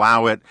not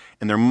allow it,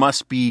 and there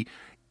must be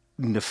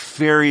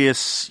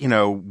nefarious,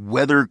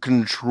 weather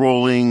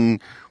controlling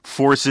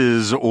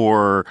forces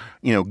or,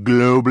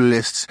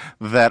 globalists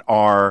that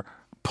are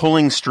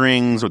pulling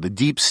strings, or the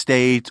deep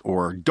state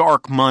or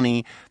dark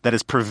money that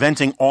is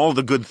preventing all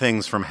the good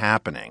things from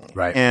happening.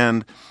 Right.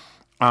 And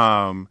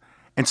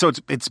so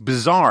it's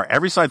bizarre.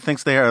 Both sides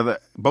think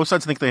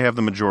they have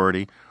the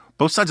majority.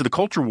 Both sides of the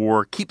culture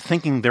war keep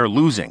thinking they're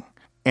losing.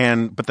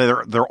 But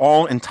they're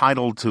all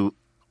entitled to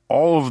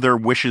all of their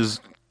wishes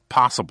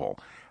possible.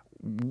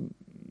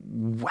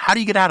 How do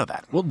you get out of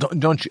that? Well,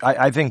 don't you?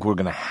 I think we're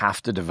going to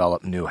have to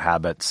develop new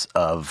habits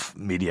of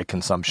media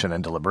consumption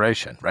and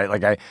deliberation, right?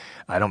 Like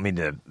I don't mean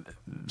to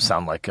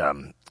sound like a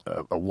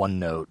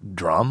one-note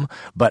drum,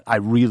 but I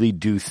really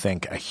do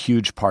think a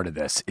huge part of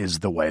this is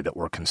the way that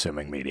we're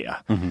consuming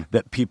media. Mm-hmm.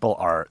 That people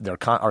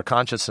our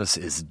consciousness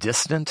is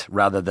distant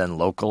rather than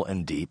local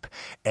and deep,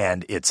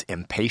 and it's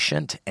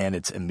impatient and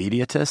it's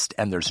immediatist,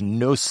 and there's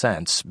no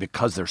sense,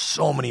 because there's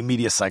so many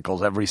media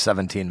cycles every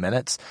 17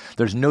 minutes,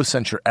 there's no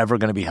sense you're ever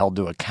going to be held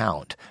to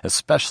account,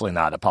 especially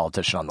not a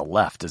politician on the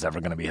left is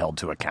ever going to be held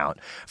to account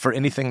for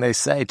anything they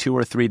say 2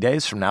 or 3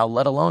 days from now,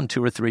 let alone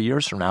 2 or 3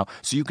 years from now.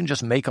 So you can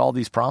just make all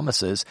these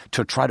promises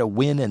to try to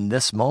win in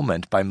this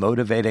moment by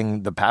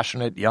motivating the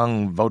passionate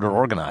young voter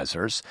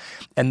organizers.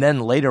 And then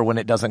later, when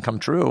it doesn't come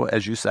true,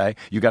 as you say,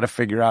 you got to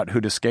figure out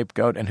who to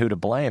scapegoat and who to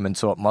blame. And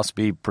so it must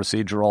be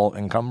procedural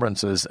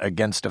encumbrances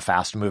against a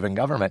fast-moving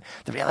government.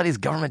 The reality is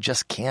government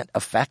just can't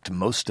affect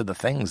most of the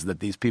things that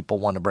these people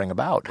want to bring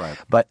about. Right.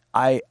 But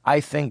I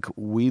think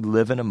we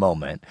live in a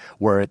moment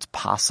where it's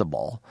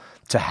possible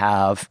to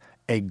have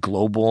a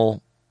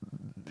global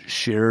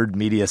shared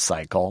media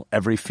cycle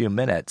every few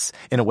minutes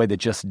in a way that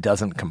just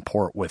doesn't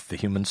comport with the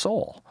human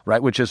soul,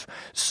 right? Which is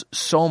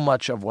so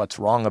much of what's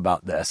wrong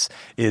about this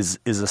is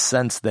a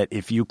sense that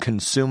if you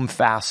consume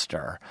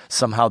faster,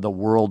 somehow the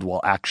world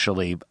will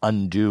actually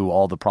undo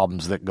all the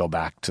problems that go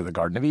back to the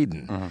Garden of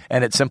Eden. Mm-hmm.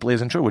 And it simply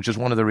isn't true, which is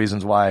one of the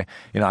reasons why,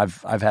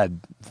 I've had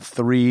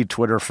 3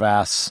 Twitter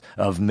fasts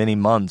of many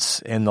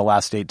months in the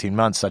last 18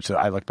 months, such that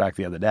I looked back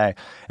the other day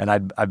and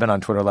I've been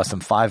on Twitter less than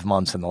 5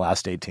 months in the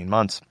last 18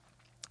 months.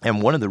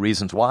 And one of the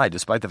reasons why,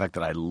 despite the fact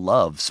that I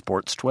love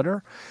sports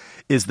Twitter,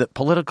 is that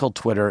political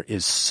Twitter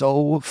is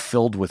so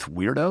filled with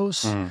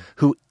weirdos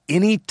who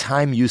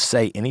anytime you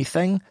say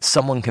anything,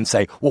 someone can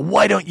say, well,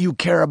 why don't you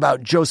care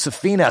about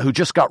Josefina who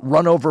just got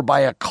run over by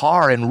a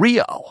car in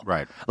Rio?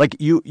 Right. Like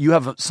you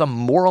have some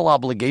moral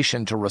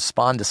obligation to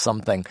respond to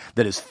something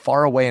that is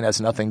far away and has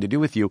nothing to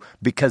do with you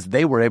because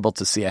they were able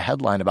to see a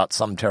headline about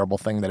some terrible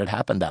thing that had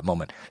happened that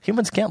moment.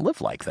 Humans can't live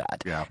like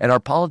that. Yeah. And our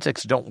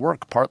politics don't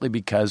work partly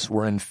because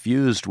we're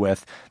infused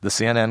with the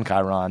CNN,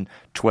 Chiron,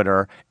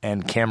 Twitter,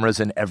 and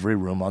cameras in every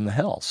room on the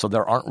Hill. So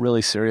there aren't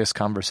really serious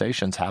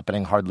conversations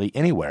happening hardly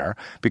anywhere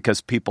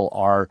because people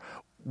are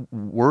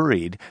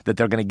worried that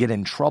they're going to get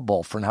in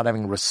trouble for not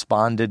having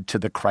responded to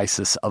the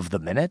crisis of the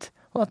minute.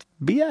 Well, that's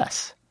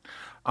BS.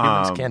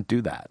 Humans can't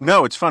do that.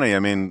 No, it's funny. I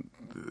mean,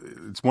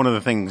 it's one of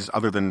the things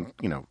other than,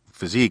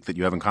 physique that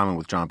you have in common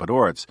with John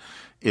Podhoretz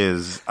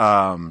is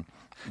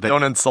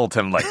don't insult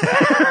him like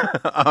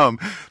that.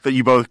 that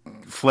you both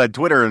fled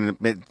Twitter, and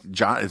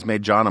it's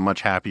made John a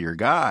much happier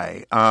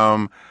guy.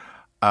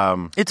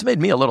 It's made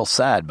me a little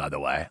sad, by the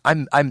way.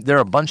 There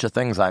are a bunch of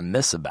things I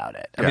miss about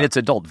it. I mean, it's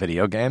adult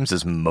video games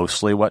is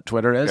mostly what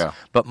Twitter is. Yeah.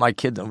 But my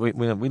kids, we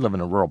live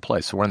in a rural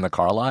place, so we're in the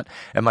car a lot.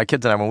 And my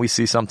kids and I, when we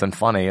see something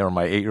funny or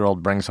my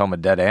 8-year-old brings home a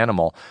dead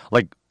animal,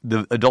 like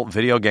the adult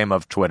video game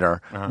of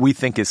Twitter, we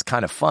think is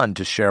kind of fun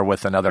to share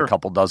with another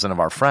couple dozen of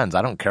our friends.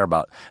 I don't care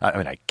about – I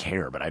mean, I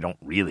care, but I don't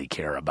really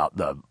care about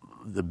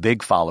the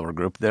big follower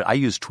group. I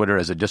use Twitter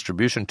as a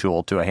distribution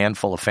tool to a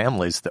handful of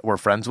families that we're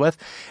friends with.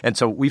 And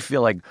so we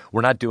feel like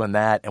we're not doing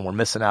that and we're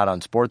missing out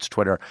on sports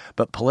Twitter.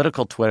 But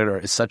political Twitter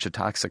is such a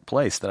toxic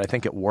place that I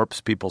think it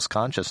warps people's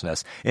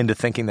consciousness into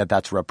thinking that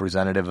that's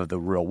representative of the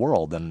real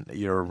world. And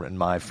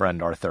my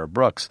friend Arthur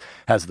Brooks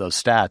has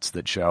those stats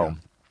that show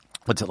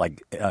what's it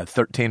like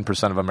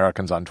 13% of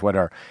Americans on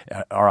Twitter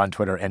are on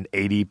Twitter, and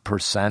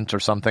 80% or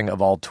something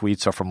of all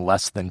tweets are from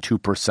less than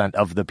 2%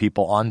 of the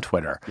people on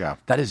Twitter. Yeah.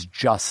 That is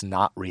just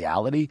not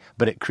reality,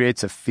 but it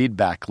creates a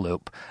feedback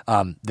loop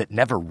that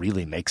never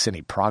really makes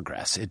any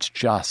progress. It's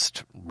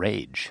just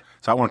rage.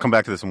 So I want to come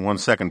back to this in 1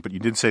 second, but you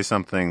did say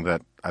something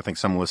that I think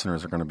some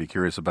listeners are going to be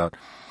curious about.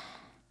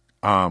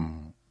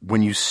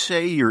 When you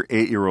say your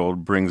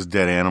 8-year-old brings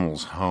dead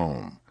animals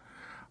home,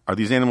 are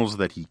these animals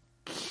that he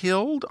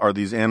killed? Are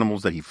these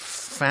animals that he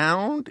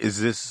found? Is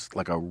this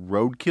like a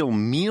roadkill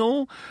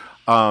meal?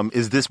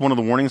 Is this one of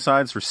the warning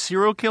signs for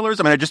serial killers?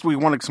 I mean, we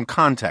wanted some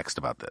context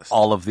about this.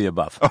 All of the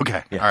above.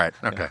 Okay. Yeah. All right.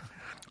 Okay. Yeah.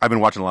 I've been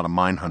watching a lot of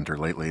Mindhunter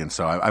lately, and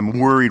so I'm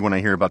worried when I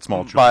hear about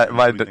small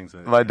children.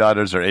 My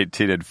daughters are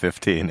 18 and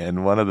 15,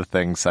 and one of the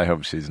things, I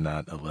hope she's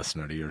not a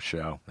listener to your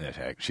show.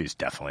 She's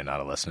definitely not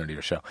a listener to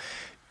your show.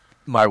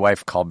 My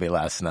wife called me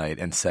last night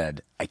and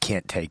said, I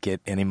can't take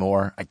it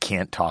anymore. I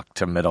can't talk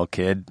to middle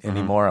kid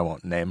anymore. I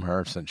won't name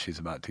her since she's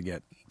about to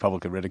get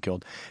publicly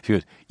ridiculed. She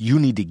goes, you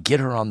need to get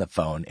her on the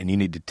phone and you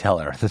need to tell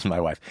her, this is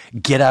my wife,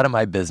 get out of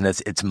my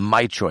business. It's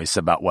my choice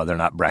about whether or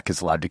not Breck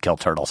is allowed to kill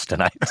turtles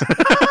tonight.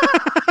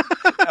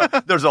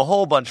 There's a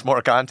whole bunch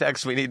more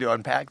context we need to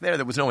unpack there.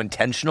 There was no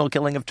intentional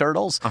killing of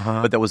turtles,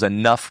 but there was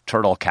enough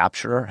turtle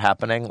capture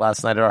happening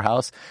last night at our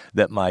house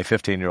that my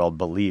 15-year-old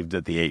believed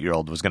that the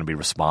 8-year-old was going to be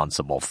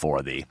responsible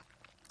for the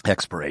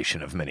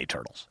expiration of many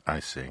turtles.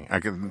 I see.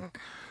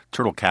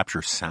 Turtle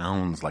capture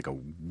sounds like a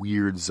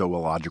weird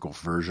zoological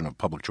version of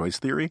public choice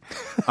theory,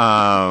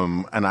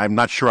 and I'm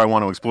not sure I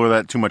want to explore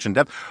that too much in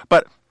depth.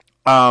 But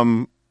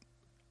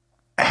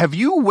have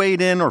you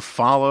weighed in or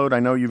followed? I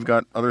know you've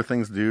got other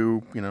things to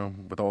do,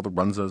 with all the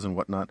runzas and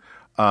whatnot.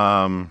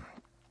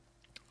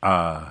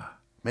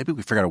 Maybe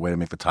we figured out a way to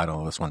make the title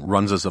of this one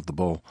 "Runzas of the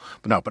Bull."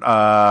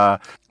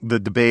 But the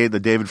debate, the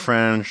David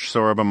French,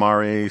 Sohrab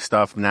Ahmari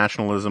stuff,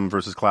 nationalism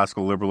versus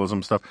classical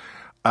liberalism stuff.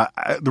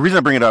 The reason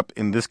I bring it up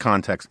in this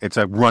context, it's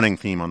a running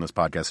theme on this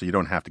podcast, so you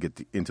don't have to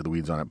get into the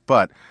weeds on it.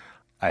 But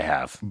I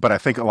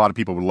think a lot of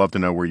people would love to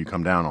know where you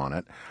come down on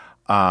it.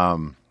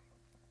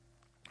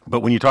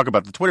 But when you talk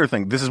about the Twitter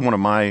thing, this is one of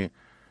my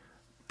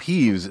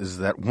peeves, is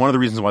that one of the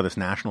reasons why this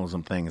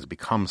nationalism thing has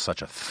become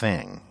such a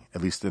thing,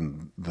 at least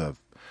in the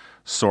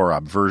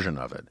Sohrab version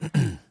of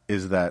it,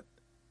 is that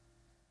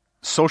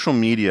social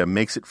media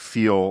makes it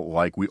feel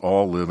like we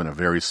all live in a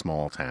very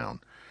small town.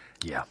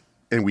 Yeah.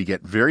 And we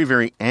get very,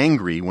 very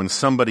angry when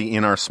somebody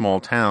in our small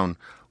town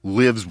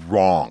lives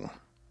wrong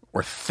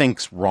or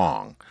thinks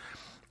wrong.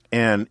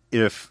 And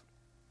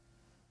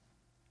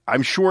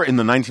I'm sure in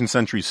the 19th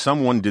century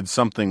someone did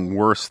something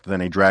worse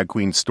than a drag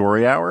queen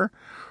story hour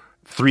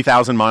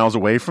 3,000 miles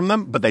away from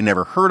them, but they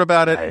never heard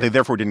about it. Right. They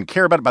therefore didn't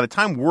care about it. By the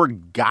time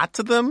word got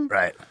to them,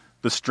 right,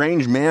 the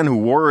strange man who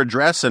wore a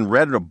dress and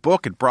read a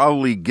book had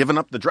probably given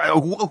up the drag.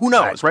 Who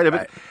knows,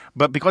 right?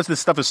 But because this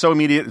stuff is so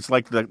immediate, it's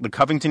like the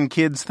Covington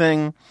kids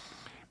thing.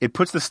 It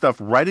puts this stuff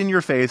right in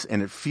your face,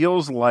 and it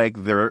feels like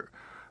they're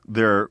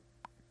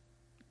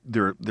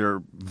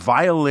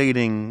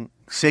violating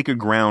sacred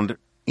ground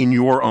in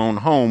your own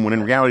home, when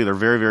in reality they're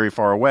very, very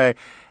far away.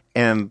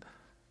 And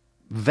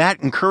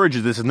that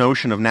encourages this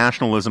notion of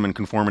nationalism and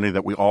conformity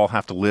that we all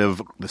have to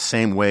live the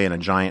same way in a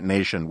giant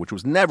nation, which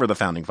was never the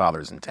Founding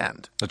Fathers'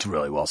 intent. That's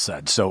really well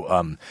said.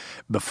 So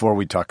before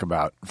we talk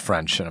about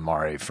French and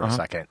Amari for a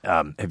second,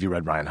 have you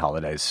read Ryan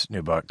Holiday's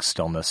new book,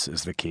 Stillness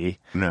is the Key?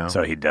 No.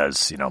 So he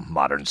does,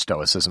 modern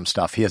Stoicism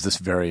stuff. He has this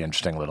very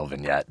interesting little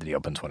vignette that he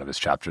opens one of his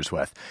chapters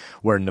with,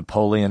 where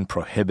Napoleon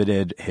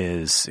prohibited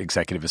his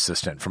executive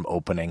assistant from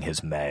opening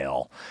his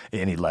mail,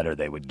 any letter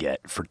they would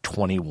get, for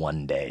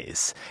 21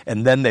 days.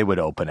 And then they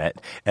would open it,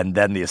 and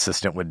then the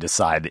assistant would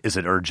decide, is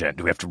it urgent?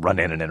 Do we have to run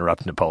in and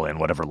interrupt Napoleon,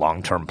 whatever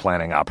long-term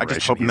planning operation? I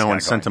just hope no one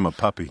sent him a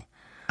puppy.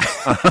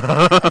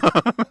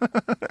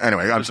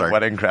 Anyway, I'm sorry.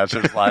 Wedding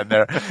crashers line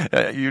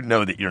there. You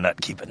know that you're not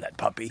keeping that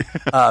puppy.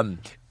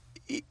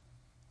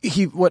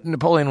 What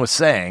Napoleon was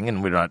saying,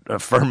 and we're not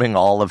affirming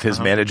all of his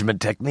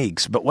management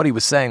techniques, but what he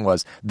was saying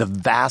was the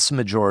vast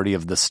majority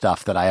of the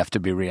stuff that I have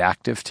to be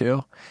reactive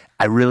to,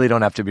 I really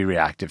don't have to be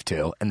reactive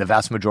to, and the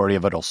vast majority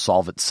of it will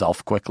solve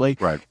itself quickly.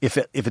 Right. If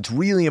it's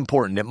really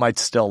important, it might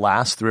still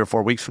last 3 or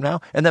 4 weeks from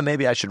now, and then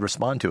maybe I should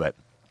respond to it.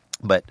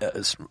 But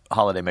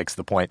Holiday makes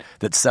the point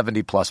that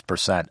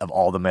 70+% of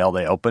all the mail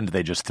they opened,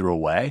 they just threw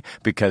away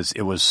because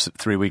it was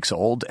 3 weeks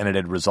old and it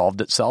had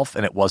resolved itself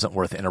and it wasn't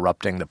worth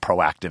interrupting the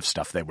proactive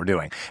stuff they were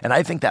doing. And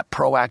I think that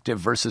proactive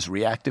versus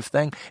reactive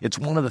thing, it's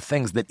one of the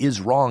things that is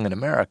wrong in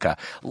America.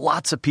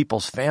 Lots of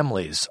people's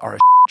families are a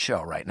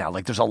show right now.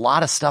 Like, there's a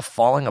lot of stuff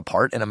falling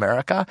apart in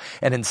America,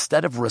 and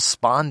instead of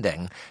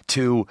responding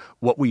to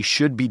what we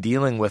should be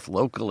dealing with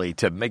locally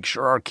to make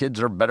sure our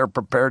kids are better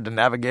prepared to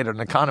navigate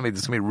an economy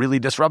that's going to be really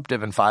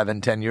disruptive in 5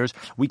 and 10 years,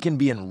 we can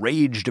be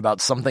enraged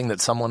about something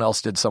that someone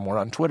else did somewhere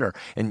on Twitter.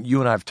 And you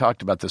and I have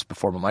talked about this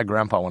before, but my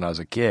grandpa, when I was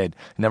a kid,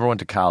 never went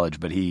to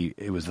college, but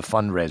it was the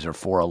fundraiser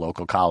for a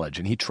local college,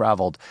 and he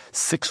traveled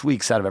 6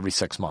 weeks out of every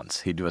 6 months.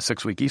 He'd do a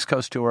 6-week East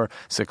Coast tour,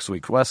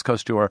 6-week West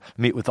Coast tour,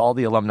 meet with all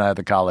the alumni of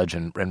the college,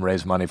 and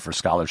raise money for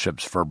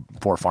scholarships for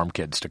poor farm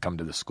kids to come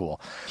to the school.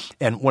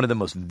 And one of the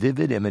most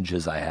vivid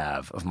images I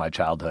have of my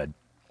childhood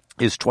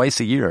is twice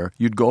a year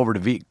you'd go over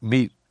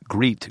to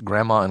greet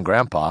Grandma and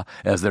Grandpa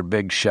as their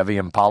big Chevy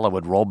Impala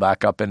would roll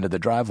back up into the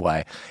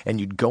driveway, and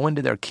you'd go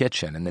into their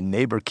kitchen, and the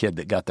neighbor kid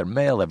that got their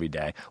mail every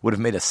day would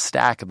have made a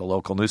stack of the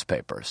local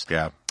newspapers.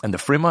 Yeah. And the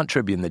Fremont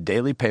Tribune, the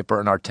daily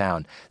paper in our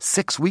town,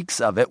 6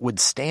 weeks of it would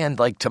stand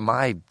like to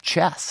my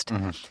chest.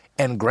 Mm-hmm.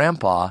 And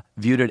Grandpa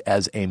viewed it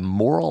as a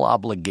moral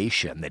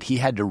obligation that he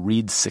had to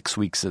read 6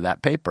 weeks of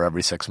that paper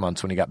every 6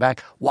 months when he got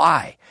back.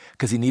 Why?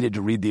 Because he needed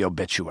to read the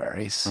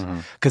obituaries.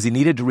 Because he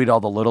needed to read all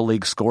the Little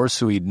League scores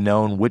so he'd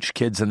known which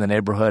kids in the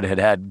neighborhood had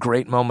had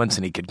great moments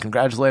and he could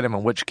congratulate them,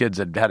 and which kids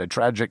had had a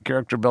tragic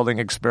character-building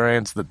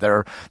experience that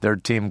their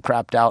team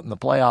crapped out in the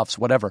playoffs,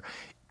 whatever.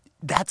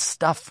 That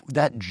stuff,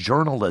 that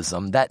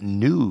journalism, that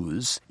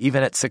news,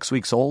 even at 6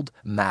 weeks old,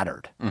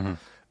 mattered. Mm-hmm.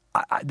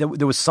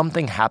 There was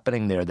something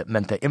happening there that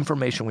meant the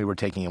information we were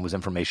taking in was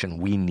information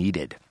we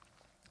needed.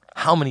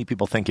 How many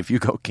people think if you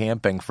go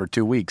camping for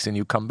 2 weeks and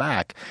you come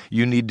back,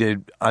 you need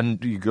to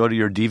you go to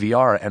your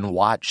DVR and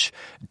watch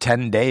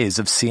 10 days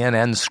of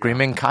CNN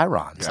screaming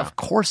chyrons? Yeah. Of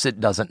course it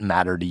doesn't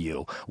matter to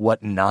you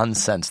what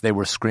nonsense they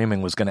were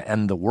screaming was going to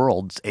end the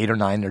world 8 or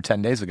 9 or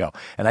 10 days ago.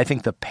 And I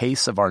think the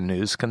pace of our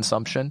news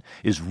consumption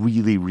is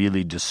really,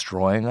 really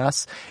destroying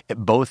us.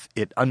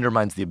 It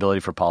undermines the ability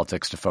for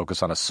politics to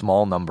focus on a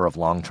small number of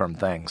long-term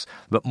things.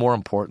 But more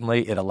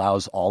importantly, it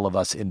allows all of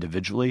us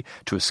individually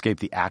to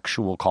escape the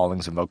actual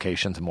callings and vocations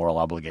and moral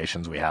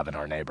obligations we have in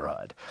our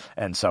neighborhood.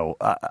 And so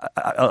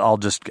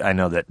I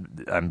know that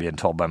I'm being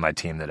told by my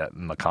team that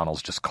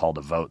McConnell's just called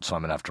a vote, so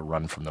I'm going to have to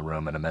run from the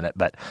room in a minute.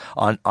 But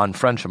on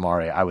French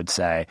Amari, I would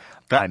say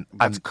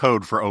that's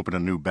code for open a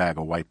new bag,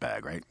 a white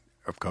bag, right?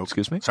 Of coke.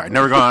 Excuse me? Sorry,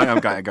 never gone.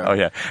 Go. Oh,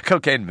 yeah.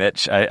 Cocaine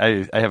Mitch.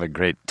 I have a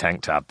great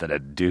tank top that a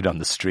dude on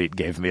the street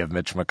gave me of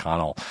Mitch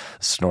McConnell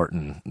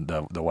snorting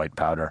the white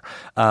powder.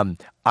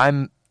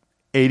 I'm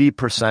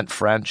 80%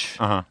 French.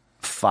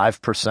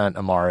 5%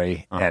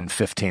 Amari, and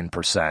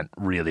 15%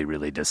 really,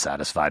 really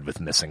dissatisfied with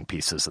missing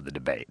pieces of the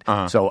debate.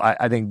 So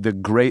I think the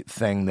great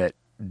thing that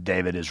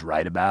David is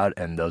right about,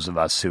 and those of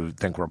us who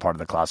think we're part of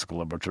the classical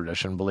liberal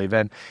tradition believe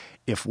in,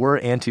 if we're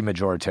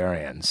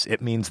anti-majoritarians,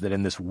 it means that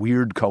in this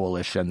weird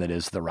coalition that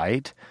is the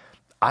right,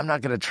 I'm not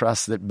going to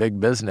trust that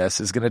big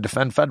business is going to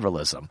defend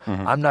federalism.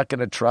 I'm not going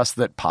to trust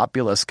that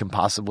populists can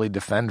possibly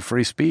defend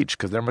free speech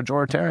because they're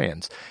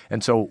majoritarians.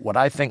 And so what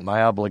I think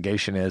my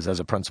obligation is as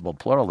a principled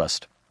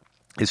pluralist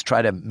is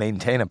try to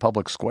maintain a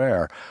public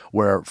square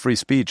where free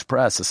speech,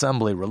 press,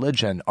 assembly,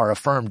 religion are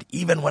affirmed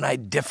even when I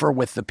differ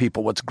with the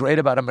people. What's great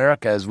about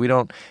America is we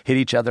don't hit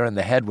each other in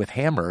the head with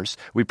hammers.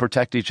 We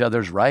protect each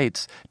other's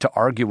rights to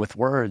argue with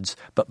words,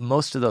 but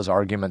most of those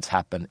arguments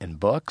happen in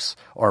books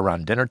or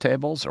around dinner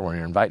tables or when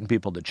you're inviting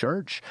people to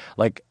church.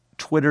 Like,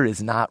 Twitter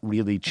is not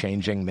really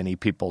changing many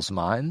people's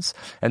minds.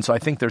 And so I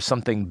think there's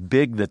something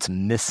big that's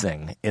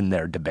missing in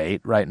their debate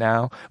right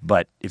now.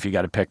 But if you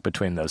got to pick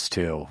between those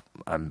two,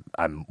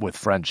 I'm with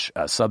French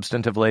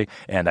substantively,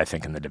 and I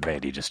think in the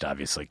debate he just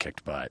obviously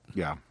kicked butt.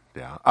 Yeah.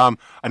 Yeah. I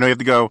know you have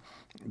to go.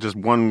 Just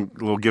one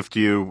little gift to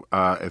you.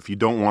 If you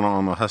don't want to,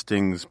 on the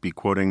hustings, be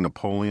quoting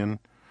Napoleon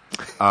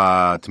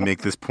to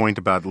make this point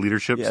about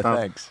leadership stuff.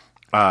 Thanks.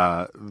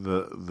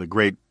 The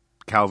great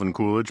Calvin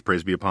Coolidge,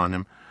 praise be upon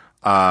him,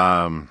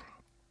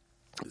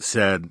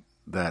 said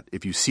that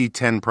if you see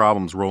 10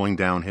 problems rolling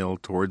downhill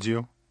towards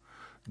you,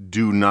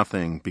 do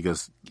nothing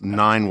because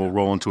 9 will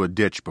roll into a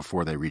ditch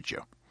before they reach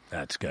you.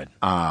 That's good.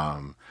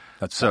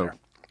 That's so.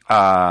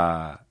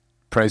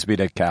 Praise be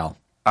to Cal.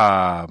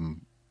 Senator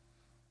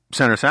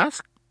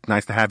Sask,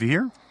 nice to have you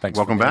here. Thanks.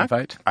 Welcome for the back.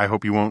 invite. I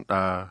hope you won't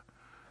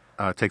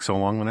take so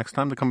long the next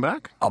time to come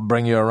back. I'll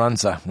bring you a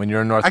runza when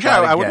you're in North Actually,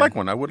 Carolina. I would like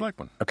one. I would like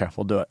one. Okay,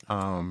 we'll do it.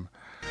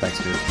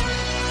 Thanks, dude.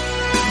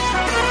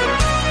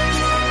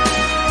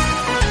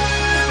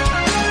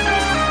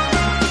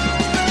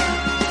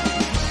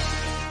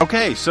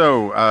 Okay,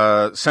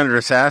 so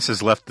Senator Sass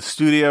has left the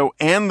studio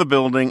and the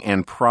building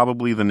and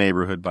probably the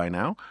neighborhood by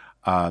now.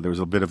 There was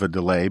a bit of a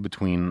delay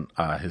between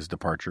his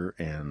departure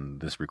and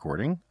this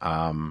recording.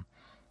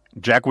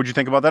 Jack, what'd you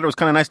think about that? It was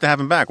kind of nice to have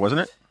him back,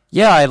 wasn't it?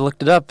 Yeah, I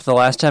looked it up. The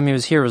last time he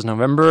was here was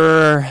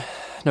November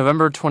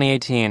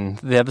 2018.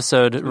 The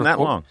episode... Isn't that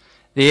long?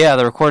 The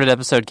recorded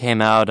episode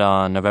came out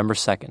on November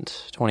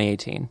 2nd,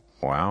 2018.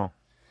 Wow.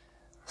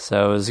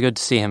 So it was good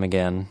to see him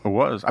again. It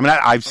was. I mean,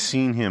 I've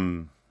seen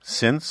him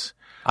since.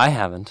 I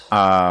haven't.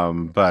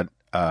 But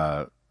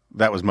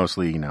that was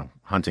mostly,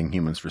 hunting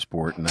humans for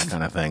sport and that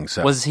kind of thing.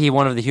 So Was he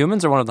one of the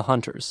humans or one of the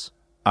hunters?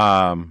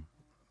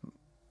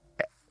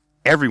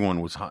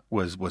 everyone was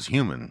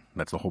human.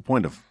 That's the whole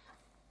point of.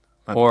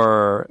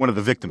 Or one of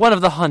the victims. One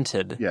of the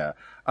hunted. Yeah.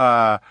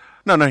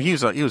 No, he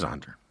was a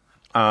hunter.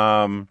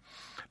 I'm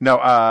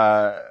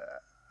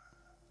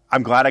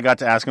glad I got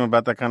to ask him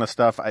about that kind of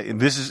stuff.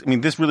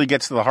 This really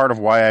gets to the heart of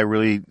why I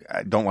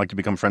don't like to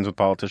become friends with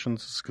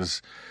politicians,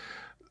 because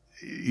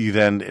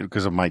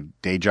because of my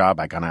day job,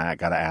 I got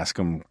to ask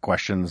them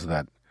questions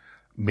that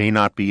may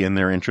not be in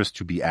their interest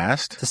to be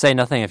asked. To say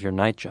nothing of your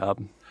night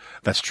job.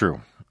 That's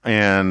true.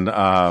 And,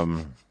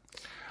 but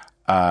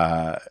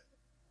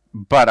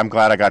I'm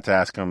glad I got to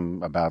ask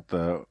him about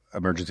the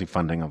emergency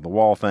funding of the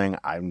wall thing.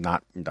 I'm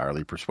not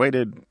entirely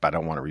persuaded, but I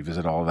don't want to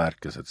revisit all of that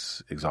because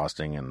it's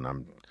exhausting and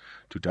I'm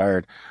too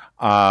tired.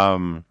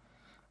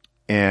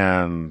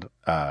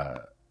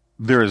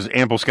 There is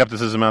ample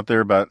skepticism out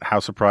there about how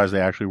surprised they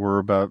actually were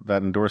about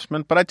that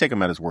endorsement, but I take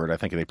him at his word. I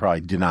think they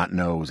probably did not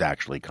know it was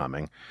actually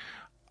coming.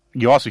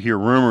 You also hear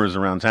rumors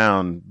around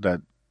town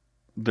that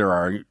there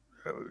are a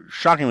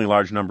shockingly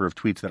large number of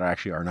tweets that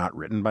actually are not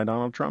written by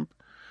Donald Trump.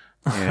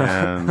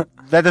 And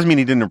that doesn't mean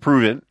he didn't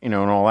approve it, and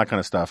all that kind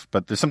of stuff.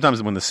 But there's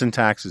sometimes when the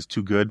syntax is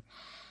too good.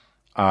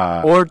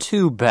 Or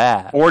too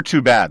bad. Or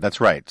too bad,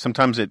 that's right.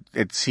 Sometimes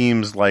it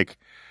seems like,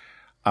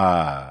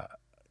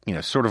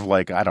 sort of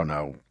like, I don't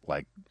know,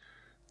 like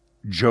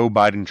Joe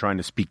Biden trying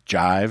to speak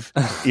jive.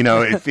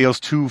 It feels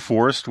too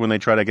forced when they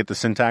try to get the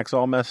syntax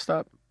all messed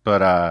up.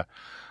 But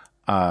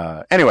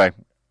anyway,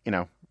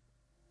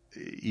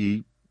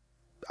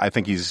 I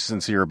think he's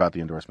sincere about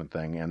the endorsement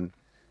thing, and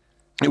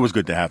it was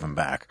good to have him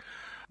back.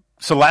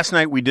 So last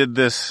night we did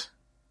this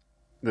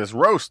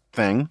roast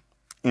thing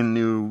in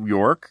New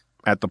York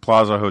at the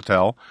Plaza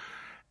Hotel,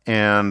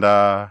 and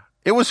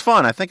it was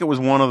fun. I think it was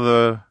one of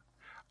the...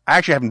 I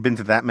actually haven't been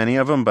to that many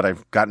of them, but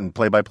I've gotten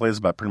play-by-plays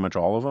about pretty much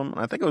all of them.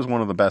 I think it was one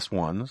of the best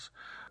ones.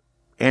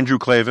 Andrew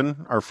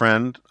Klavan, our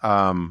friend,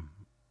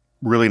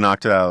 really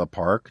knocked it out of the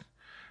park.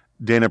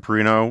 Dana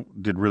Perino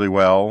did really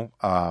well,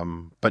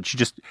 but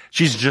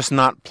she's just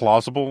not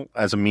plausible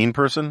as a mean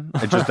person.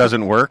 It just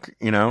doesn't work,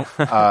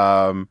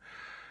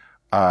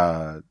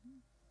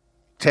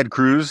 Ted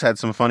Cruz had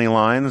some funny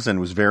lines and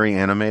was very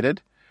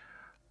animated.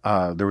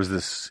 There was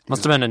this...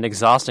 Must have been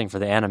exhausting for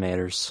the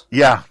animators.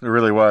 Yeah, it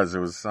really was. It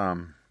was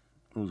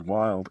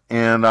wild.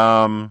 And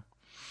I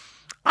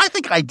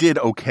think I did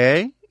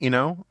okay,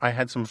 I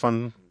had some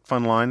fun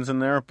lines in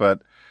there,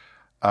 but...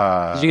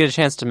 Did you get a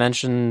chance to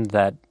mention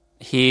that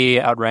he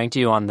outranked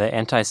you on the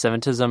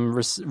anti-Semitism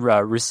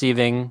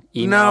receiving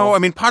email? No, I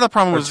mean, part of the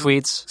problem was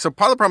tweets. So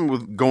part of the problem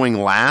with going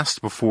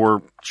last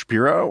before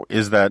Shapiro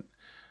is that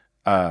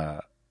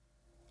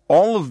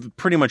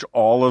pretty much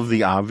all of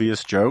the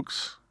obvious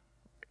jokes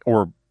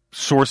or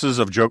sources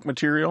of joke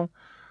material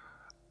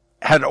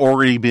had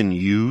already been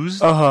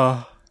used.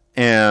 Uh-huh.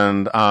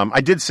 And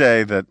I did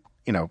say that,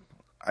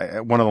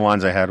 one of the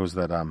lines I had was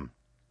that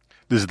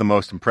this is the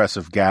most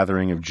impressive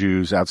gathering of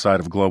Jews outside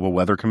of Global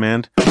Weather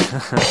Command.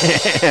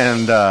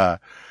 And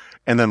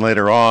then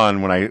later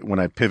on, when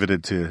I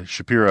pivoted to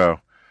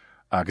Shapiro,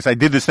 because I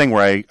did this thing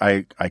where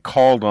I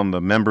called on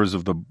the members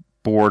of the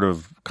board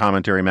of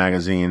Commentary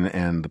Magazine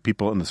and the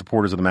people and the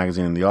supporters of the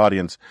magazine and the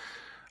audience,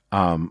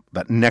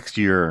 that next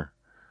year,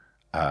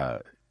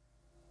 the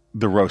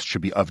roast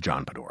should be of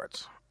John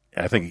Podhoretz.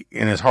 I think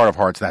in his heart of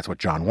hearts, that's what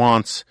John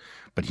wants,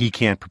 but he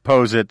can't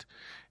propose it.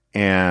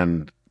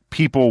 And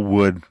people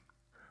would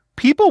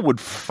people would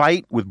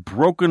fight with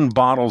broken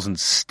bottles and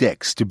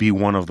sticks to be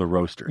one of the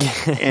roasters.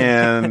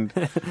 And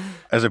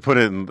as I put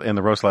it in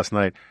the roast last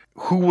night,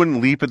 who wouldn't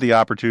leap at the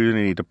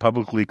opportunity to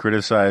publicly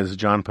criticize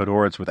John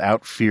Podhoretz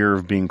without fear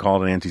of being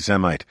called an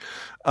anti-Semite?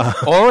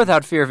 Or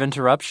without fear of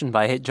interruption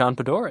by John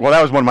Podhoretz. Well,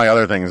 that was one of my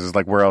other things, is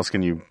like, where else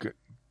can you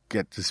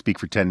get to speak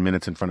for 10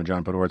 minutes in front of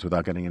John Podhoretz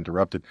without getting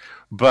interrupted?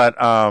 But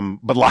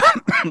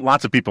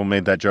lots of people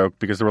made that joke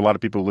because there were a lot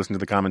of people who listened to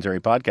the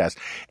commentary podcast.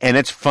 And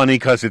it's funny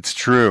because it's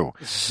true.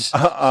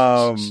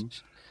 But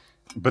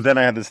then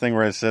I had this thing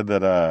where I said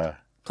that...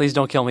 Please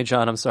don't kill me,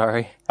 John. I'm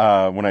sorry.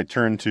 When I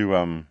turned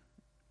to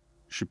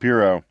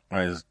Shapiro,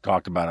 I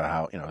talked about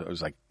how, it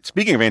was like,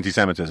 speaking of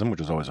anti-Semitism, which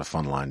was always a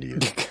fun line to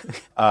use,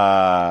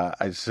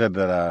 I said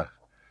that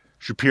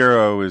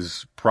Shapiro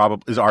is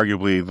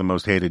arguably the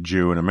most hated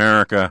Jew in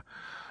America,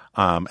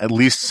 at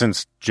least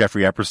since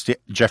Jeffrey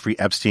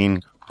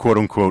Epstein, quote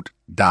unquote,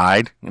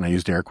 died, and I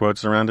used air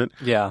quotes around it.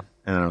 Yeah.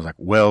 And I was like,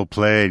 well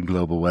played,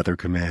 Global Weather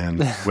Command.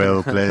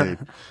 Well played.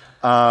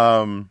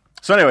 So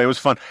anyway, it was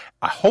fun.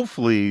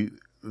 Hopefully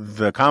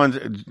the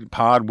comment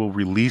pod will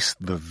release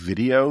the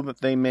video that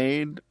they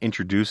made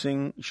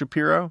introducing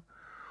Shapiro,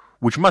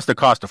 which must have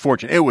cost a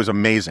fortune. It was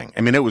amazing.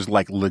 I mean, it was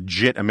like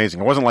legit amazing.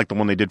 It wasn't like the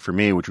one they did for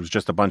me, which was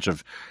just a bunch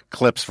of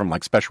clips from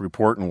like Special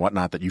Report and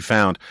whatnot that you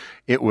found.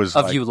 It was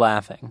of you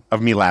laughing,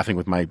 of me laughing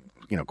with my,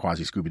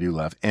 quasi Scooby-Doo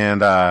laugh.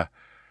 And,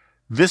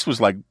 this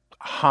was like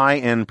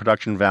high-end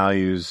production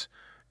values.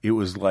 It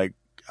was like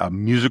a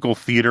musical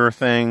theater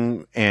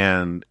thing,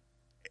 and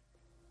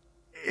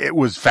it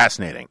was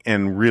fascinating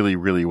and really,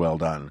 really well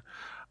done.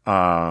 So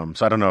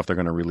I don't know if they're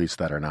going to release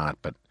that or not,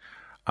 but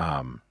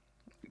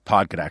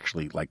Pod could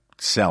actually like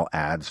sell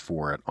ads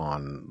for it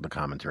on the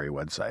commentary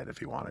website if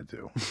he wanted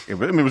to. It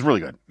was really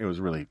good. It was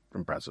really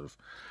impressive.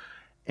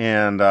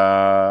 And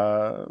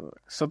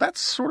so that's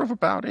sort of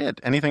about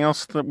it. Anything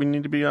else that we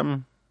need to be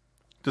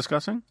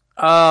discussing?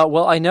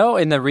 Well, I know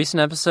in the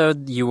recent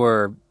episode you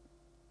were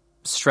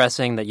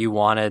stressing that you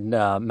wanted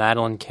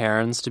Madeline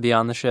Cairns to be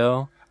on the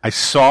show. I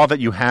saw that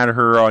you had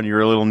her on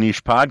your little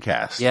niche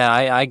podcast. Yeah,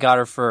 I got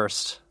her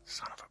first.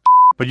 Son of a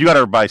But you got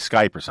her by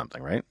Skype or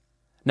something, right?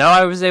 No,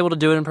 I was able to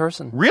do it in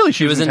person. Really?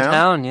 She was in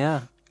town,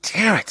 yeah.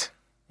 Damn it.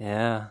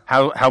 Yeah.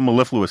 How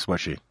mellifluous was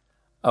she?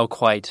 Oh,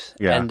 quite.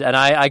 Yeah. And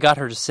I got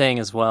her to sing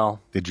as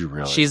well. Did you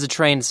really? She's a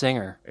trained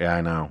singer. Yeah,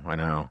 I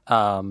know.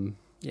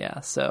 Yeah,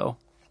 so...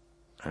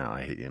 Oh,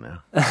 I hate you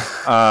now.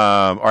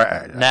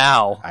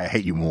 Now. I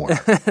hate you more.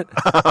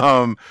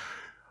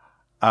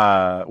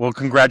 Well,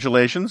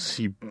 congratulations,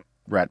 you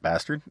rat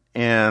bastard.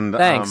 And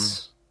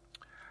thanks.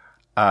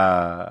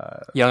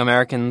 Young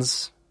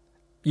Americans.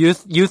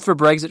 Youth for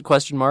Brexit,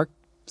 question mark.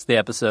 It's the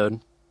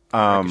episode.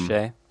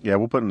 Ricochet. Yeah,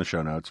 we'll put it in the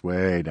show notes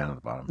way down at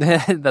the bottom.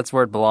 That's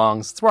where it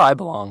belongs. It's where I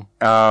belong.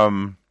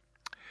 Yeah,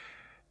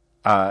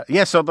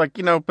 so like,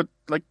 but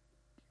like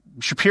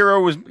Shapiro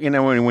was,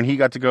 when he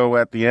got to go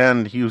at the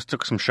end, he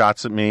took some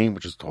shots at me,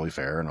 which is totally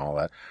fair and all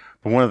that.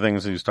 But one of the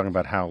things he was talking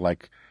about how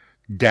like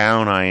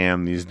down I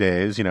am these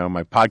days.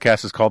 My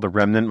podcast is called The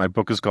Remnant. My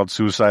book is called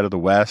Suicide of the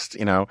West,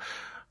 and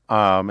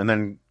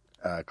then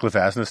Cliff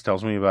Asness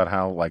tells me about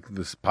how like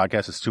this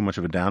podcast is too much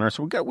of a downer.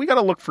 So we got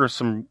to look for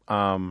some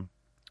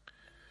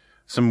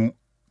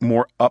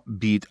more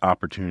upbeat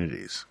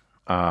opportunities.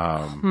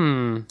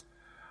 I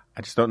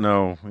just don't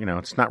know,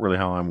 it's not really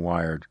how I'm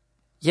wired.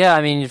 Yeah,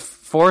 I mean,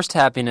 forced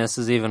happiness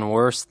is even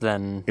worse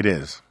than it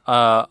is.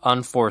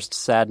 Unforced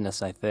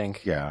sadness, I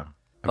think. Yeah.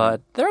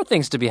 But there are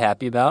things to be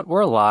happy about.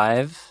 We're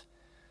alive.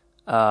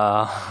 That's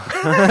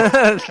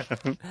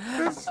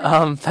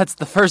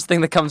the first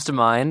thing that comes to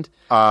mind.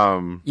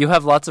 You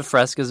have lots of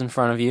frescoes in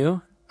front of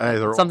you.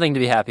 Something to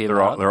be happy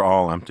about. They're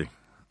all empty.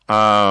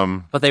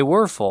 But they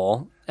were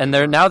full, and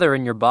they're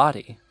in your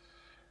body.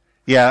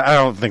 Yeah, I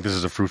don't think this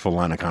is a fruitful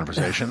line of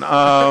conversation.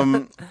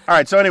 All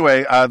right, so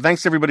anyway,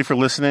 thanks to everybody for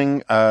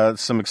listening.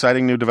 Some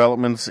exciting new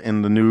developments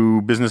in the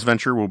new business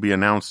venture will be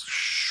announced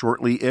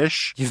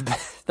shortly-ish.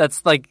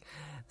 This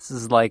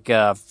is like,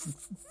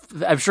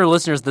 I'm sure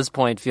listeners at this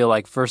point feel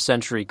like first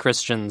century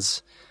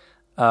Christians,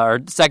 or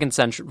second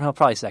century, well,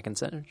 probably second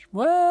century.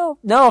 Well,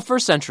 no,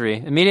 first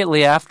century.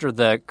 Immediately after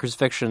the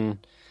crucifixion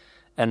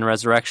and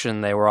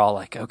resurrection, they were all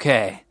like,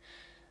 okay,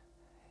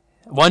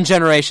 one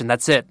generation,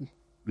 that's it.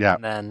 Yeah.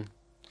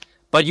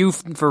 But you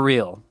for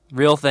real.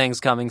 Real things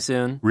coming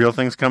soon. Real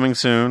things coming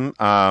soon.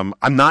 I'm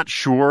not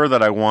sure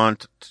that I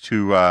want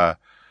to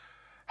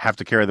have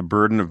to carry the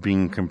burden of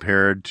being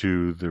compared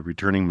to the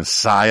returning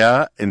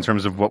Messiah in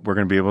terms of what we're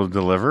going to be able to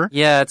deliver.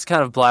 Yeah, it's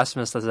kind of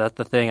blasphemous. That's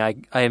the thing I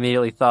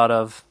immediately thought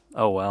of.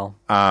 Oh, well.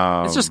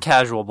 It's just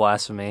casual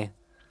blasphemy.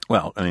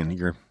 Well, I mean,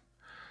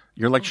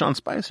 you're like Sean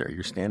Spicer.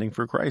 You're standing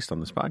for Christ on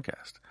this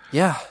podcast.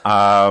 Yeah.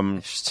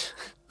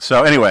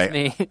 So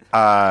anyway,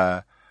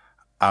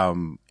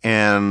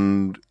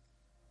 and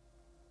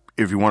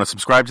if you want to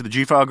subscribe to the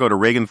G-File, go to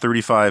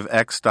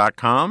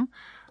Reagan35x.com.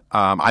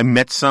 I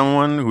met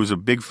someone who's a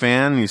big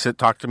fan. He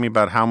talked to me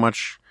about how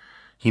much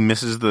he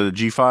misses the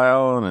G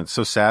file, and it's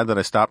so sad that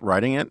I stopped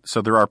writing it.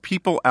 So there are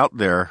people out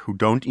there who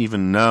don't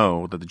even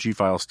know that the G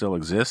file still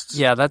exists.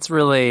 Yeah, that's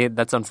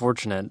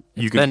unfortunate.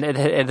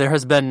 There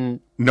has been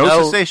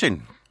no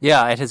cessation.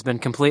 Yeah, it has been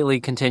completely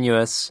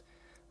continuous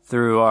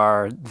through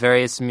our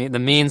various the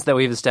means that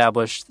we've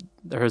established.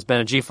 There has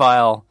been a G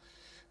file.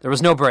 There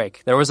was no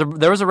break. There was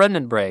a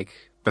remnant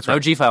break. That's right. No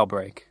G file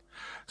break.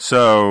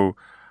 So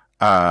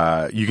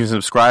you can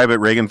subscribe at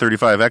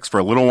Reagan35X for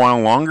a little while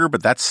longer,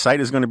 but that site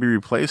is going to be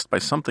replaced by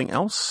something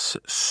else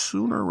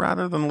sooner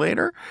rather than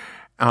later,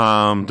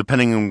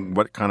 depending on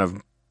what kind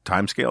of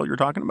timescale you're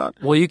talking about.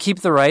 Will you keep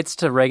the rights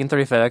to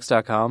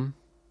Reagan35X.com?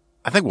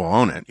 I think we'll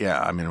own it.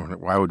 Yeah, I mean,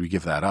 why would we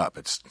give that up?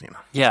 It's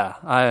Yeah,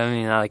 I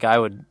mean, like I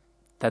would.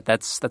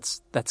 That's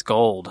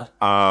gold.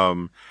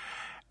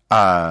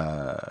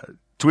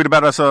 Tweet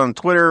about us on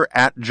Twitter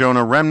at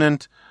Jonah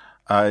Remnant.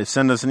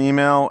 Send us an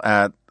email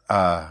at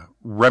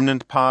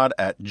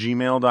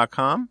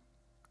remnantpod@gmail.com.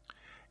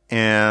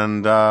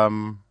 And I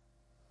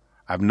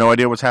have no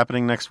idea what's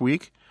happening next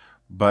week,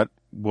 but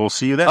we'll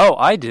see you then. Oh,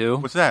 I do.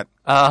 What's that?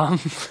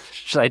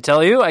 Should I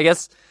tell you? I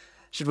guess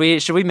should we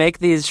make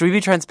these? Should we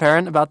be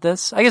transparent about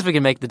this? I guess we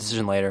can make the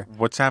decision later.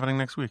 What's happening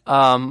next week?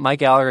 Mike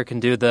Gallagher can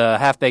do the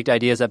Half-Baked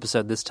Ideas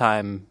episode this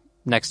time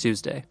next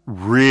Tuesday.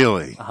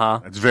 Really? Uh-huh.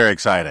 It's very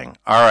exciting.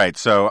 All right.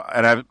 So,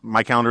 and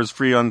my calendar is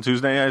free on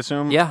Tuesday, I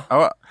assume? Yeah.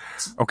 Oh,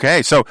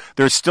 okay. So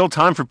there's still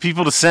time for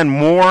people to send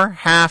more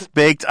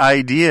half-baked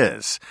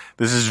ideas.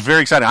 This is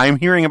very exciting. I am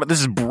hearing about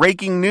this is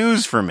breaking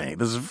news for me.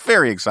 This is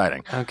very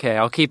exciting. Okay.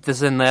 I'll keep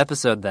this in the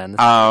episode then.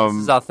 This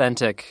is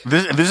authentic.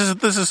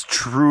 This is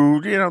true.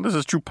 This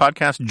is true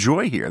podcast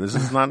joy here. This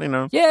is not,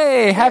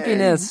 Yay!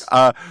 Happiness.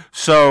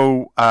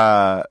 So,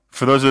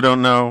 for those who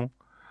don't know,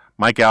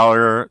 Mike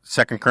Gallagher,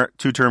 second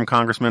two-term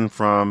congressman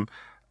from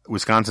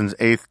Wisconsin's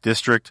 8th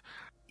District.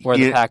 Where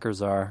the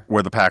Packers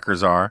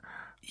are.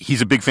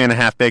 He's a big fan of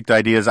half-baked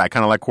ideas. I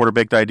kind of like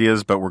quarter-baked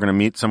ideas, but we're going to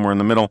meet somewhere in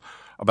the middle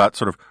about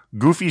sort of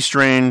goofy,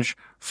 strange,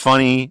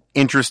 funny,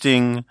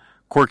 interesting,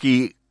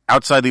 quirky,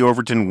 outside the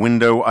Overton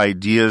window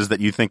ideas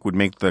that you think would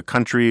make the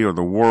country or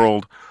the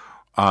world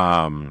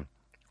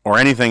or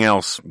anything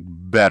else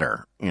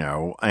better,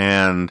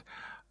 and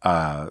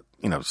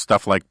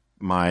stuff like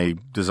my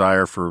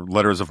desire for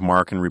letters of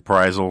marque and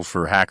reprisal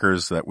for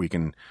hackers, that we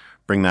can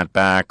bring that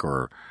back,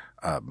 or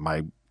I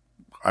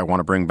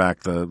want to bring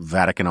back the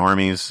Vatican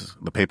armies,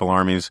 the papal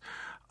armies.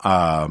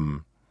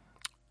 Gallagher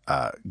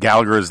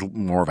is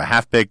more of a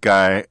half-baked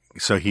guy,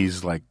 so he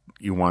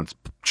wants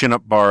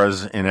chin-up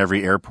bars in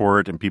every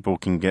airport, and people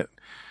can get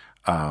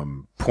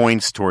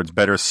points towards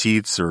better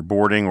seats or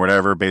boarding or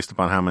whatever based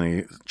upon how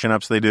many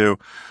chin-ups they do.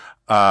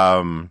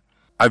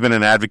 I've been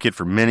an advocate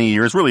for many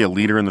years, really a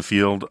leader in the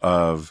field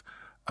of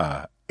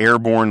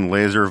airborne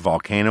laser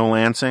volcano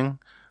lancing,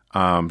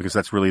 because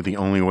that's really the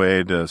only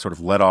way to sort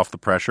of let off the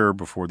pressure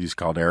before these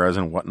calderas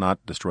and whatnot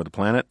destroy the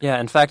planet.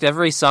 Yeah, in fact,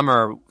 every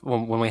summer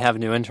when we have a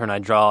new intern, I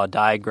draw a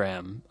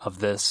diagram of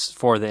this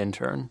for the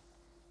intern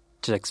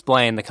to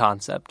explain the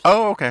concept.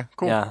 Oh, okay,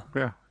 cool. Yeah.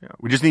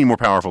 We just need more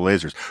powerful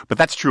lasers, but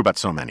that's true about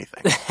so many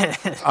things.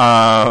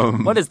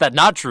 What is that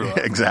not true of?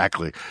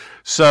 Exactly.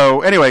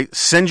 So anyway,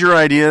 send your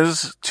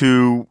ideas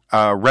to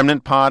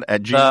remnantpod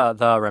at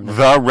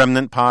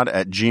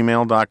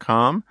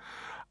remnantpod@gmail.com.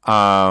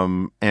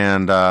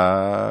 And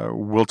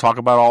we'll talk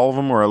about all of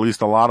them, or at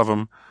least a lot of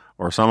them,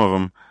 or some of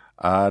them,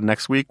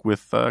 next week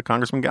with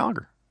Congressman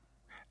Gallagher.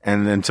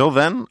 And until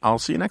then, I'll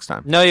see you next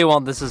time. No, you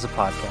won't. This is a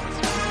podcast.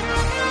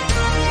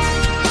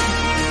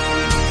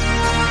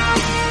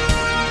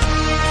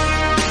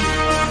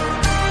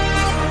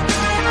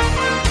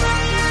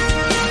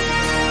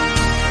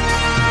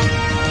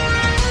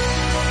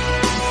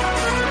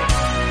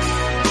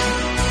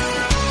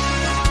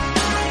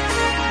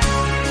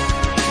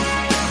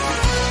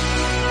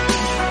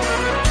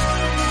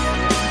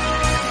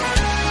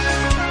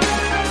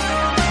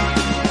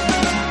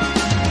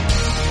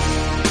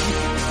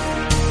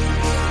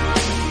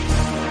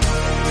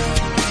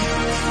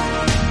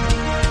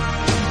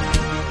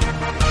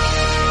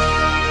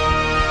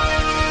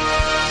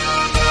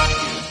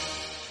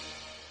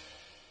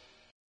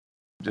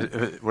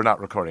 We're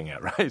not recording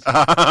yet, right?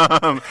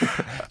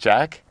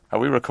 Jack, are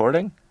we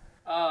recording?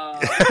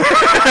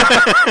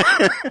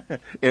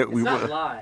 It's not live.